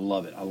 I mean, I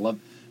love it.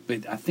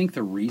 But I think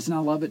the reason I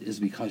love it is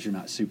because you're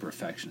not super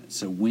affectionate.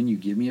 So when you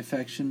give me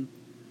affection,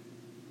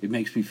 it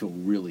makes me feel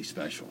really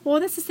special. Well,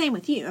 that's the same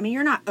with you. I mean,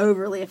 you're not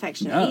overly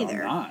affectionate either.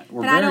 No, I'm not.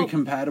 We're very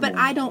compatible. But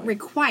I don't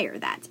require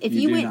that. If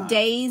you went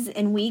days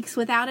and weeks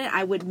without it,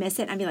 I would miss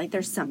it. I'd be like,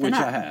 there's something up.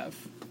 Which I have.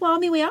 Well, I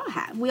mean, we all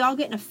have. We all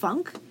get in a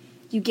funk.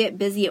 You get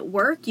busy at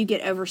work. You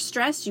get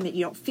overstressed.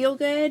 You don't feel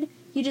good.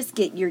 You just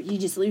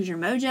lose your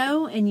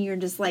mojo, and you're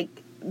just, like,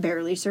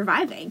 barely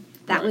surviving.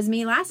 That was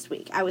me last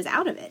week. I was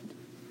out of it.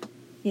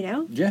 You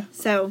know? Yeah.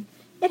 So,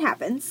 it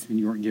happens. And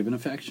you weren't given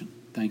affection.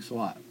 Thanks a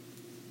lot.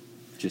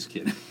 Just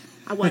kidding.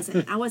 I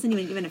wasn't. I wasn't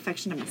even giving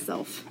affection to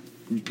myself.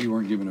 You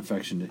weren't giving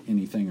affection to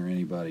anything or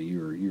anybody.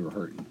 You were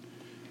hurting.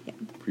 Yeah.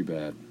 Pretty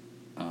bad.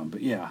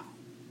 But yeah,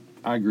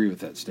 I agree with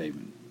that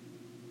statement.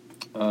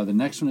 The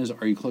next one is,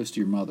 are you close to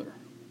your mother?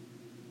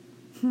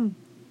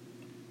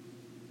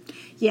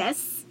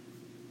 Yes.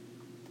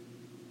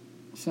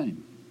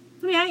 Same.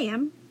 I mean, I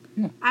am.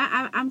 Yeah.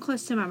 I'm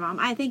close to my mom.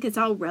 I think it's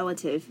all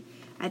relative.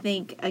 I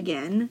think,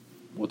 again...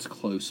 What's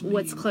close mean?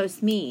 What's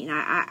close mean?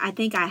 I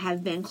think I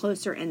have been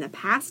closer in the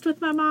past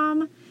with my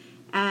mom.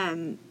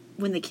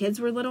 When the kids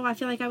were little, I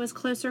feel like I was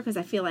closer because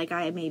I feel like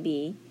I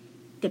maybe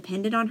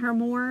depended on her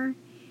more.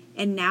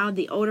 And now,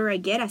 the older I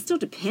get, I still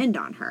depend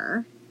on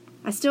her.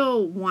 I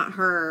still want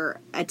her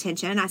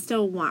attention. I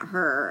still want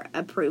her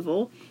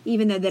approval,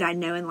 even though that I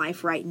know in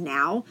life right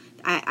now,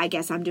 I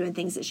guess I'm doing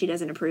things that she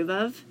doesn't approve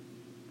of.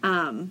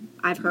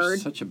 You're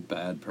such a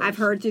bad person. I've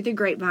heard through the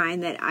grapevine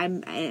that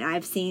and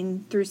I've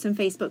seen through some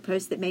Facebook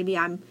posts that maybe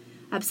I'm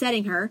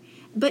upsetting her.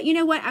 But you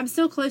know what? I'm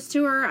still close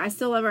to her. I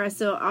still love her. I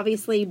still,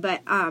 obviously,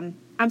 but I'm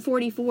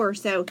 44,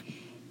 so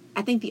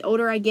I think the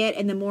older I get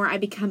and the more I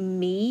become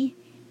me,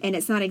 and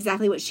it's not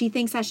exactly what she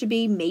thinks I should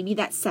be, maybe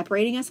that's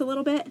separating us a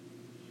little bit.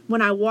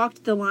 When I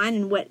walked the line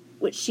and what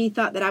she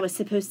thought that I was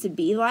supposed to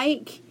be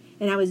like,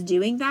 and I was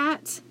doing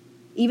that,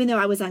 even though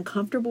I was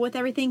uncomfortable with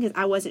everything because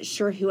I wasn't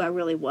sure who I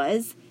really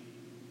was,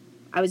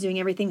 I was doing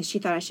everything that she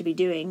thought I should be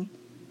doing.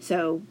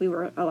 So we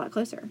were a lot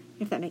closer,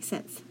 if that makes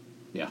sense.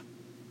 Yeah.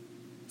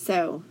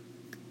 So,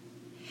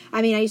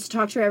 I mean, I used to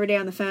talk to her every day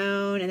on the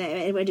phone, and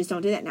I just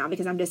don't do that now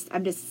because I'm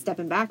just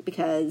stepping back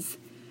because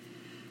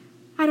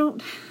I'm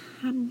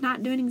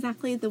not doing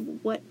exactly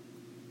what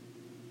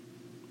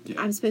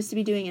I'm supposed to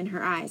be doing in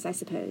her eyes, I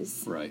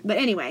suppose. Right. But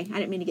anyway, I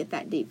didn't mean to get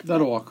that deep.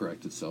 That'll all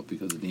correct itself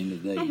because at the end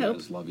of the day, I you hope.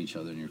 guys love each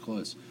other and you're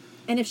close.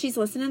 And if she's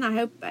listening, I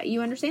hope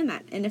you understand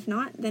that. And if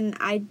not, then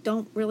I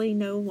don't really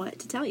know what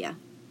to tell you.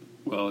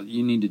 Well,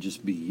 you need to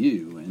just be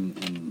you.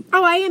 And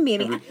Oh, I am being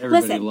me. everybody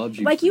Listen, loves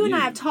you like for you and you.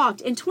 I have talked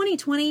in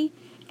 2020,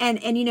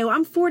 and you know,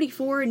 I'm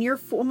 44 and you're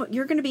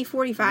going to be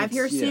 45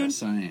 here soon.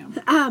 Yes, I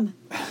am.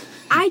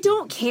 I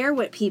don't care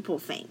what people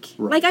think.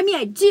 Right. Like, I mean,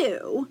 I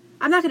do.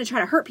 I'm not going to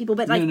try to hurt people,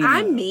 but like, No.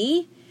 I'm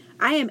me.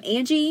 I am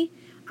Angie.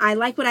 I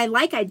like what I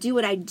like. I do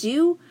what I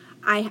do.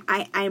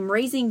 I'm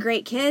raising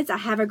great kids. I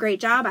have a great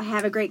job. I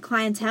have a great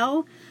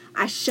clientele.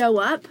 I show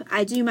up.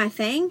 I do my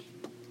thing.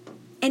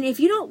 And if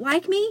you don't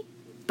like me,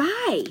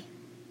 bye.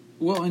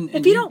 Well, and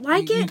if you don't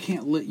like you it,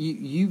 can't let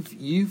you're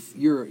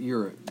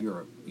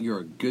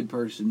a good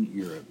person.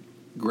 You're a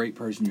great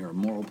person. You're a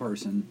moral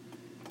person.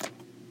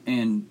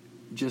 And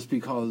just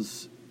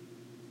because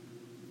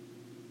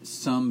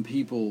some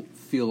people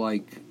feel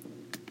like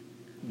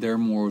their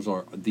morals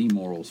are the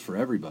morals for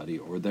everybody,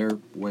 or their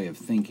way of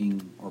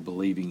thinking or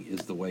believing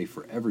is the way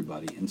for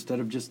everybody,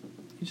 instead of you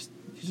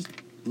just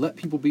let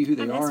people be who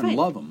they that's are and fine.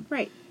 love them.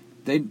 Right.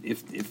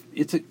 If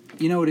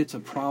it's a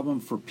problem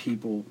for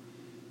people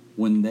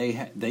when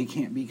they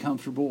can't be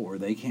comfortable or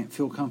they can't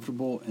feel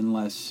comfortable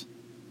unless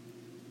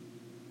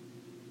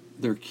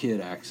their kid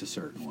acts a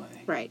certain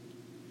way. Right.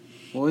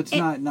 Well, that's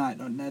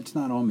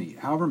not on me.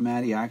 However,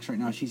 Maddie acts right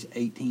now. She's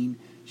 18.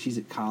 She's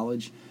at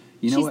college.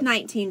 You know She's what?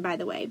 19, by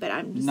the way, but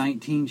I'm just...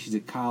 19. She's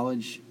at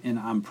college, and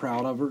I'm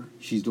proud of her.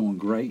 She's doing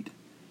great.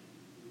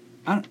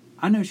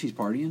 I know she's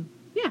partying.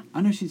 Yeah. I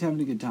know she's having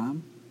a good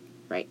time.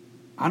 Right.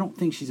 I don't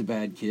think she's a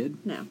bad kid.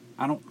 No.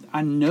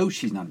 I know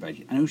she's not a bad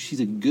kid. I know she's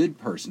a good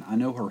person. I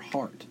know her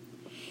heart.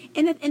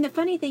 And the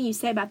funny thing you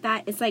say about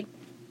that is, like,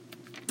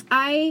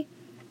 I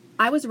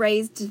was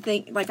raised to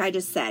think, like I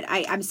just said,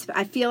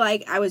 I feel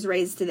like I was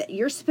raised to that.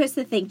 You're supposed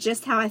to think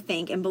just how I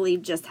think and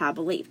believe just how I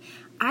believe.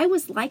 I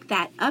was like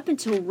that up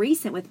until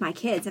recent with my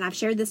kids, and I've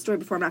shared this story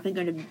before. I'm not going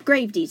to go into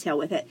grave detail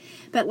with it,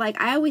 but like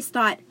I always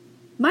thought,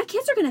 my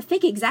kids are going to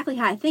think exactly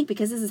how I think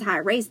because this is how I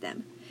raised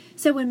them.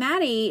 So when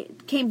Maddie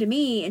came to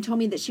me and told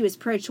me that she was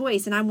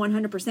pro-choice and I'm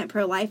 100%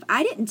 pro-life,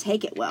 I didn't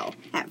take it well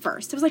at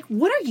first. I was like,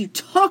 what are you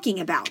talking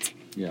about?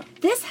 Yeah.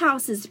 This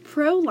house is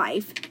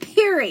pro-life,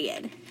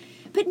 period.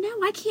 But no,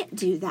 I can't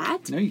do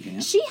that. No, you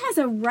can't. She has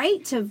a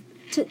right to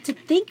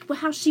think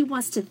how she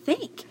wants to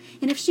think.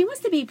 And if she wants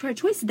to be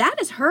pro-choice, that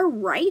is her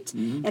right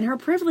and her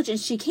privilege, and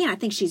she can. I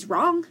think she's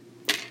wrong.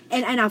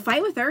 And I'll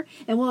fight with her,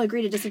 and we'll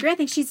agree to disagree. I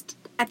think she's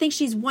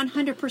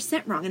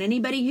 100% wrong. And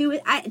anybody who...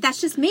 that's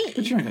just me.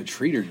 But you're not going to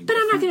treat her any But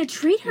I'm not going to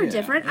treat her Yeah,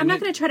 different. I'm and not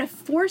going to try to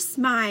force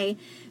my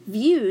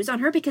views on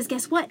her because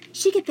guess what?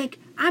 She could think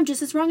I'm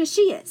just as wrong as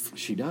she is.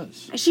 She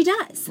does. She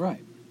does.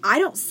 Right. I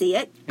don't see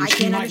it. And I she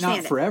can't might understand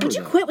not it. forever, Would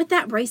you though. quit with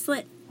that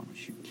bracelet? Why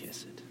don't you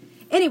kiss it?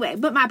 Anyway,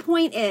 but my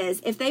point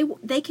is, if they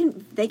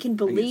can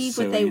believe I get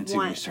so what they antsy when we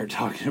want. start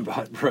talking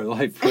about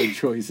pro-life,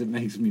 pro-choice, it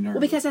makes me nervous. Well,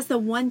 because that's the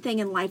one thing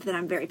in life that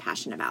I'm very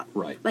passionate about.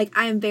 Right. Like,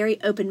 I am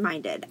very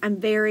open-minded. I'm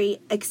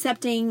very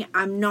accepting.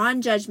 I'm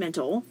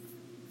non-judgmental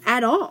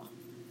at all.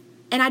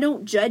 And I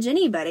don't judge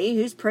anybody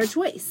who's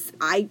pro-choice.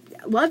 I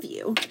love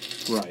you,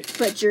 Right.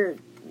 but you're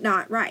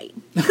not right.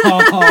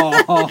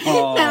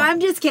 Oh. No,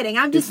 I'm just kidding.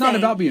 I'm just It's not saying.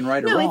 about being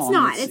right or no,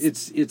 wrong.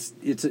 it's not.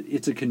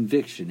 It's a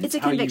conviction. It's a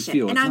how conviction,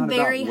 you feel. and It's I'm not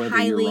very about whether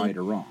highly- you're right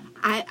or wrong.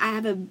 I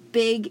have a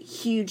big,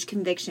 huge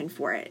conviction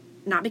for it.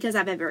 Not because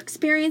I've ever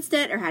experienced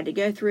it or had to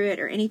go through it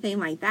or anything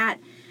like that.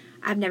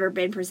 I've never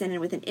been presented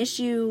with an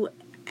issue.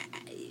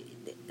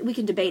 We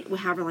can debate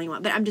however long you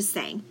want, but I'm just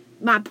saying.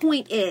 My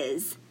point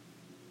is,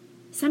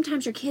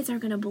 sometimes your kids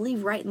aren't going to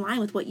believe right in line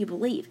with what you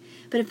believe.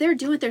 But if they're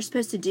doing what they're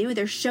supposed to do,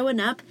 they're showing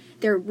up,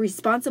 they're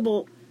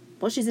responsible.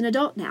 Well, she's an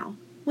adult now.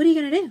 What are you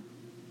going to do?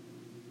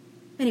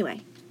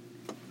 Anyway.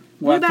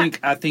 Well,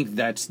 I think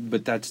that's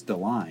the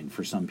line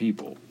for some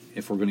people.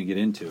 If we're going to get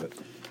into it,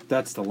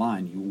 that's the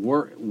line.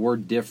 We're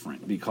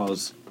different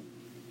because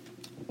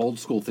old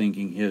school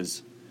thinking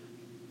is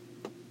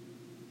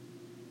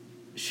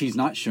she's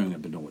not showing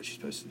up and doing what she's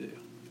supposed to do.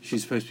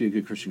 She's supposed to be a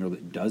good Christian girl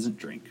that doesn't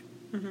drink,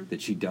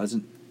 that she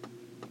doesn't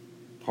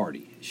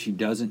party, she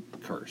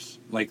doesn't curse.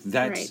 Like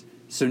that's Right.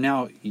 So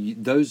now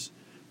those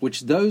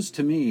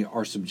to me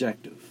are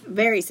subjective.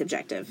 Very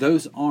subjective.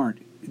 Those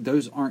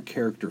aren't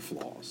character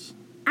flaws.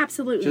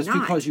 Absolutely Just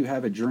not. because you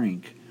have a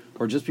drink,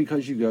 or just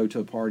because you go to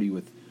a party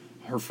with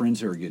her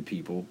friends who are good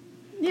people,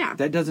 Yeah.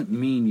 that doesn't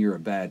mean you're a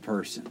bad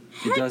person.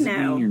 Heck It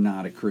doesn't no. mean you're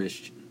not a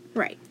Christian.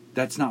 Right.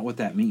 That's not what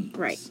that means.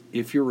 Right.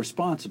 If you're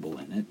responsible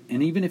in it,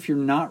 and even if you're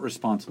not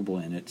responsible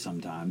in it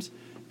sometimes,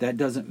 that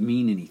doesn't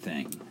mean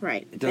anything.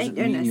 Right. It doesn't Thank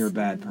mean goodness. you're a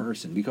bad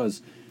person,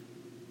 because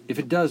if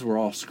it does, we're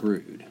all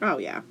screwed. Oh,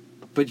 yeah.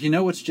 But you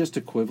know what's just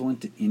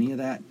equivalent to any of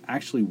that?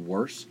 Actually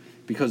worse,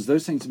 because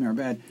those things to me are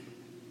bad,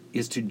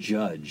 is to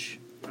judge.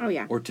 Oh,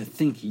 yeah. Or to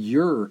think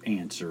your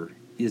answer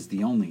is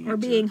the only answer. Or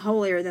being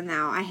holier than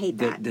thou. I hate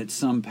that. That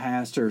some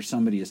pastor or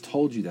somebody has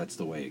told you that's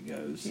the way it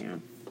goes. Yeah.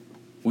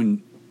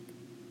 When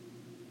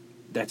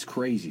that's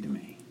crazy to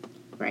me.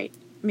 Right.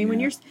 I mean,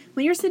 Yeah.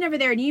 when you're sitting over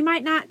there and you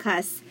might not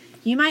cuss,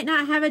 you might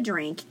not have a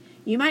drink,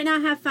 you might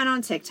not have fun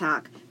on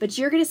TikTok, but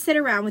you're going to sit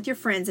around with your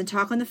friends and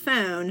talk on the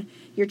phone,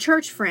 your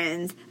church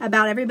friends,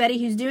 about everybody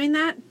who's doing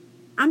that.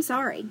 I'm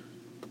sorry.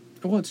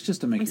 Well, it's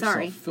just to make I'm yourself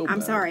sorry. feel better.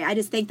 I'm sorry. I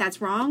just think that's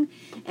wrong,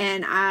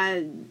 and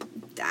I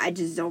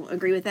just don't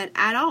agree with that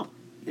at all.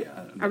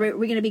 Yeah. Are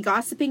we going to be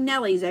gossiping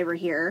Nellies over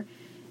here?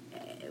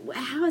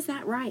 How is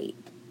that right?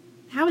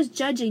 How is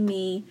judging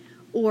me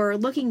or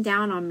looking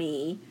down on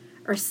me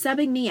or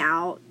subbing me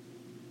out,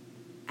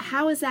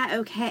 how is that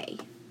okay?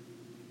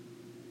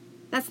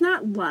 That's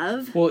not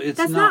love. Well, it's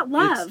That's not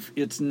love.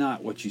 It's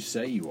not what you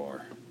say you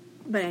are.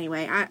 But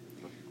anyway,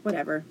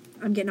 whatever.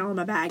 I'm getting all in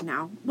my bag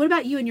now. What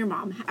about you and your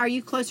mom? Are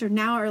you closer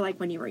now or like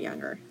when you were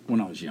younger? When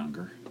I was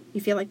younger,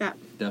 You feel like that?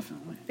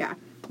 definitely. Yeah.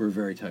 We're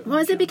very tight. Well,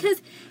 is it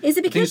because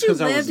you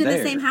lived in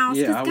the same house?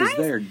 Yeah, I was guys,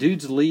 there.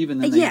 Dudes leave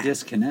and then they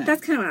disconnect.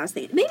 That's kind of what I was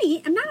thinking.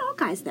 Maybe not all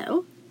guys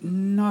though.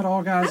 Not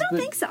all guys. I don't but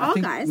think so. I All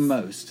think guys.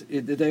 Most.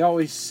 They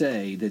always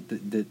say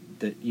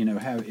that you know,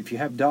 if you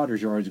have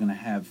daughters, you're always going to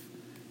have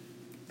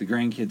the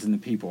grandkids and the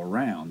people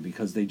around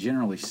because they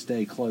generally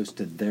stay close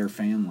to their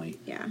family.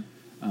 Yeah.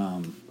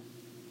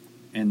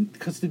 And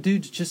because the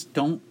dudes just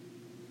don't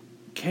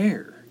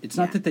care. It's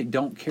not that they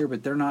don't care,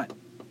 but they're not.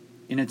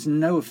 And it's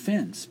no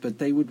offense, but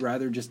they would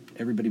rather just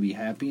everybody be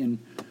happy and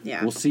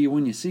Yeah. we'll see you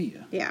when you see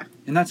you. Yeah.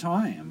 And that's how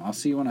I am. I'll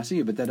see you when I see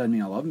you, but that doesn't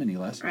mean I love them any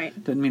less. Right.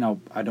 Doesn't mean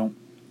I don't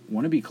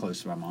want to be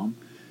close to my mom,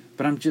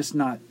 but I'm just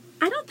not.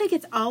 I don't think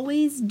it's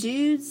always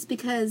dudes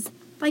because,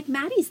 like,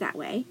 Maddie's that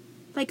way.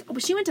 Like,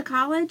 she went to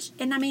college,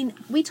 and I mean,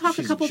 we talk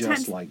She's a couple just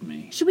times. like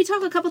me. Should we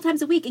talk a couple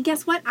times a week? And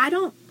guess what? I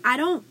don't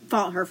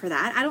fault her for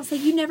that. I don't say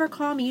you never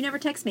call me, you never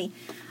text me.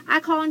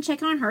 I call and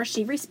check on her.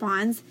 She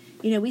responds.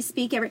 You know, we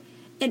speak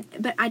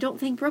but I don't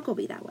think Brooke will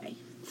be that way.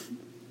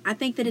 I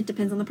think that it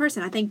depends on the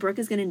person. I think Brooke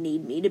is going to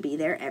need me to be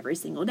there every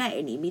single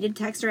day. Need me to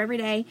text her every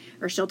day,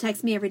 or she'll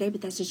text me every day,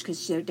 but that's just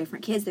because they're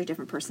different kids. They're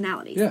different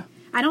personalities. Yeah.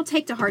 I don't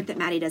take to heart that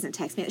Maddie doesn't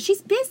text me.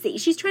 She's busy.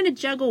 She's trying to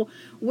juggle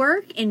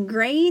work and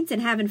grades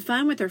and having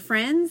fun with her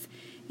friends.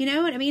 You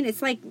know what I mean?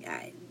 It's like,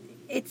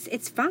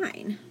 it's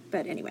fine.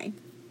 But anyway,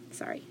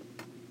 sorry.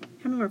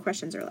 How many more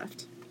questions are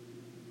left?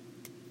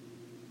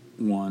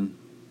 One.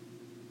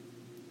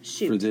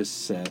 Shoot. For this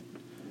set.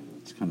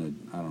 It's kind of,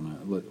 I don't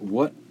know.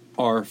 What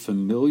are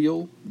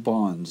familial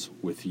bonds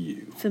with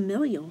you?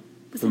 Familial.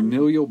 What's that mean?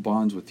 Familial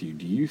bonds with you.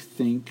 Do you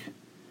think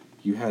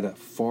you had a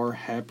far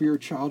happier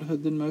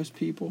childhood than most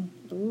people?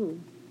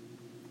 Ooh.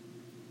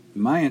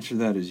 My answer to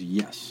that is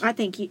yes. I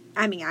think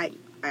I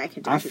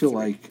could. I feel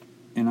like,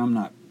 and I'm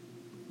not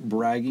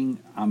bragging,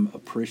 I'm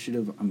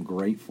appreciative, I'm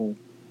grateful.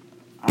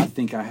 I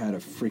think I had a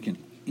freaking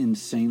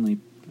insanely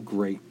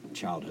great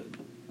childhood.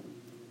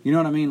 You know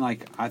what I mean?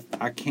 Like,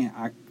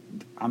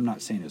 I'm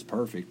not saying it's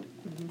perfect,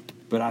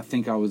 but I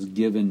think I was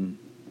given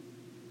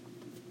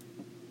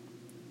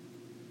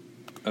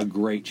a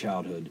great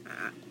childhood.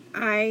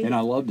 And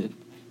I loved it.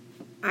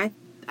 I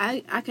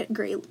could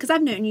agree, because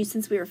I've known you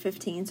since we were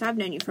 15, so I've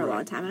known you for a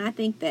long time, and I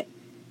think that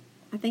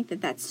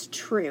that's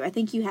true. I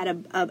think you had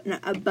an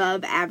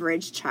above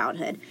average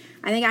childhood.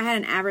 I think I had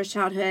an average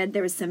childhood.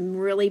 There was some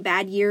really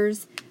bad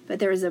years, but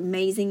there was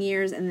amazing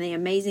years, and the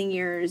amazing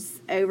years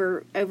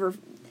overshadow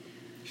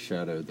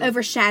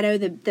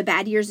the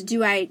bad years.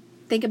 Do I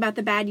think about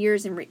the bad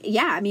years? And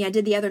yeah, I mean, I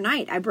did the other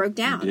night. I broke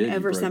down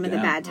over some of the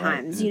bad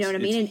times. Right. You know what I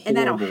mean? Horrible, and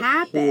that'll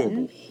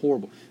happen.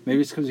 Horrible.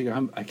 Maybe it's because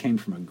I came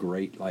from a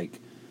great, like,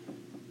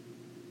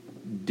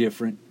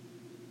 different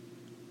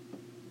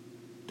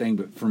thing,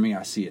 but for me,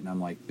 I see it and I'm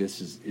like,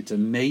 it's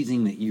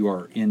amazing that you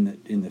are in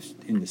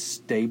the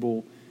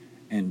stable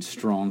and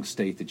strong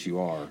state that you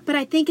are. But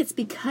I think it's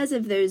because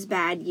of those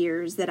bad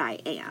years that I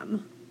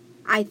am.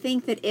 I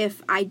think that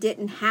if I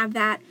didn't have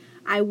that,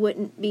 I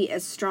wouldn't be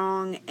as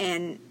strong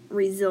and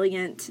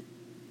resilient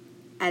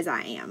as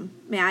I am.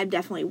 I mean, I'm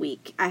definitely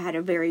weak. I had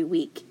a very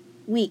weak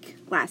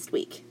last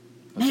week.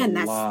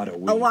 That's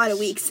a lot of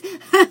weeks.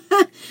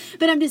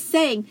 But I'm just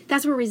saying,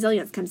 that's where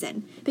resilience comes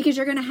in. Because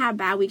you're going to have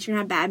bad weeks, you're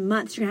going to have bad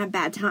months, you're going to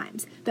have bad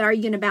times. But are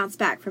you going to bounce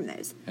back from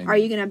those? Amen. Are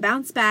you going to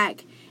bounce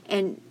back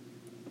and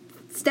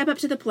step up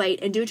to the plate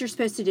and do what you're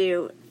supposed to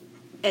do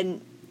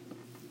and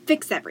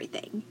fix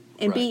everything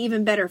and be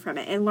even better from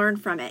it and learn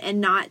from it and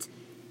not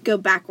go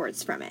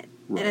backwards from it?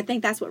 Right. And I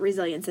think that's what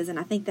resilience is, and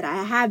I think that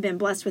I have been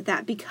blessed with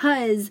that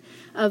because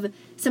of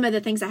some of the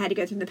things I had to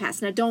go through in the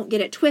past. Now, don't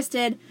get it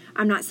twisted.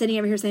 I'm not sitting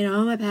over here saying,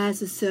 oh, my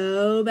past is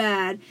so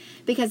bad,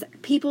 because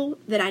people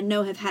that I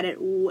know have had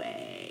it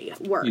way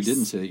worse. You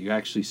didn't say that. You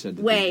actually said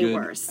that way the good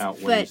worse.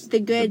 outweighs But the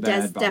good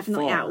bad does by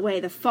definitely far.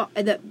 outweigh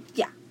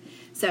yeah.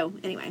 So,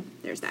 anyway,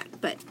 there's that.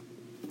 But,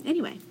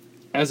 anyway.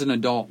 As an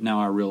adult now,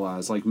 I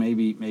realize, like,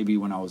 maybe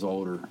when I was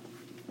older,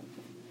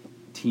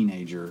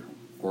 teenager,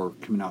 or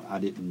coming out, I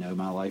didn't know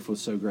my life was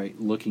so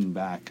great. Looking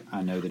back,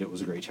 I know that it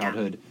was a great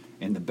childhood.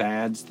 And the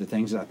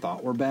things that I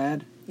thought were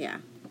bad, Yeah.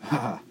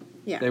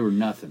 Yeah. They were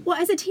nothing. Well,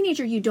 as a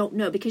teenager, you don't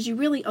know because you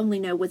really only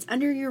know what's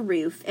under your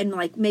roof and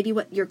like maybe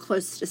what your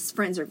closest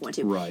friends are going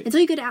to. Right.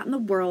 Until you get out in the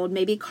world,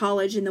 maybe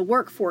college and the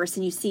workforce,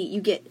 and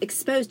you get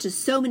exposed to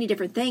so many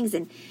different things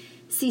and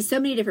see so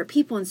many different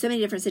people in so many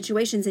different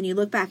situations, and you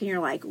look back and you're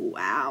like,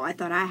 wow, I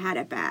thought I had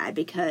it bad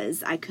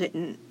because I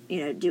couldn't,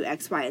 do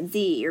X, Y, and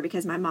Z, or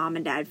because my mom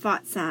and dad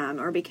fought some,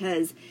 or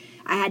because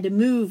I had to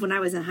move when I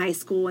was in high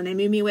school and they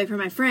moved me away from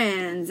my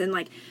friends, and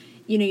like,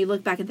 you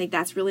look back and think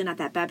that's really not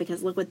that bad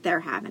because look what they're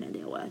having to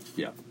deal with.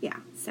 Yeah. Yeah,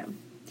 so.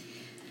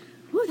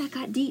 Ooh, that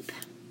got deep.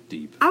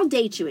 Deep. I'll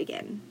date you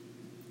again.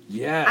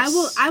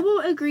 Yes. I will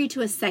agree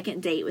to a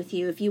second date with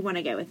you if you want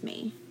to go with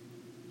me.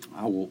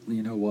 I will.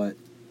 You know what?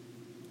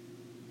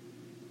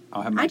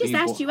 I'll have my I just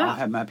people, asked you out. I'll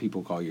have my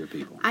people call your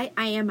people. I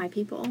am my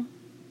people.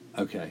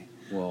 Okay.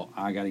 Well,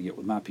 I got to get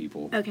with my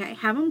people. Okay,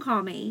 have them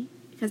call me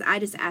because I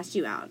just asked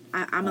you out.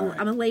 I'm All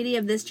right. a lady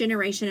of this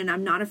generation, and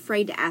I'm not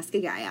afraid to ask a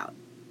guy out.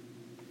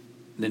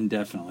 Then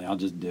definitely, I'll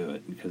just do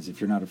it. Because if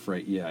you're not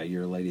afraid, yeah,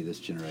 you're a lady of this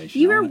generation.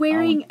 You are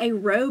wearing a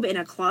robe in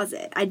a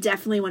closet. I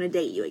definitely want to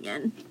date you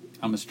again.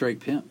 I'm a straight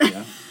pimp,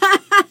 yeah.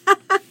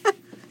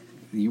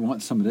 You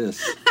want some of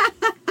this.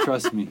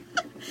 Trust me.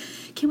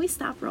 Can we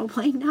stop role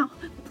playing now,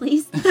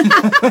 please?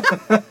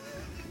 I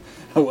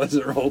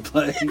wasn't role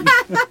playing.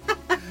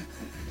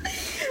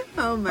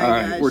 Oh my All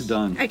gosh. right, we're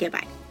done. Okay,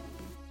 bye.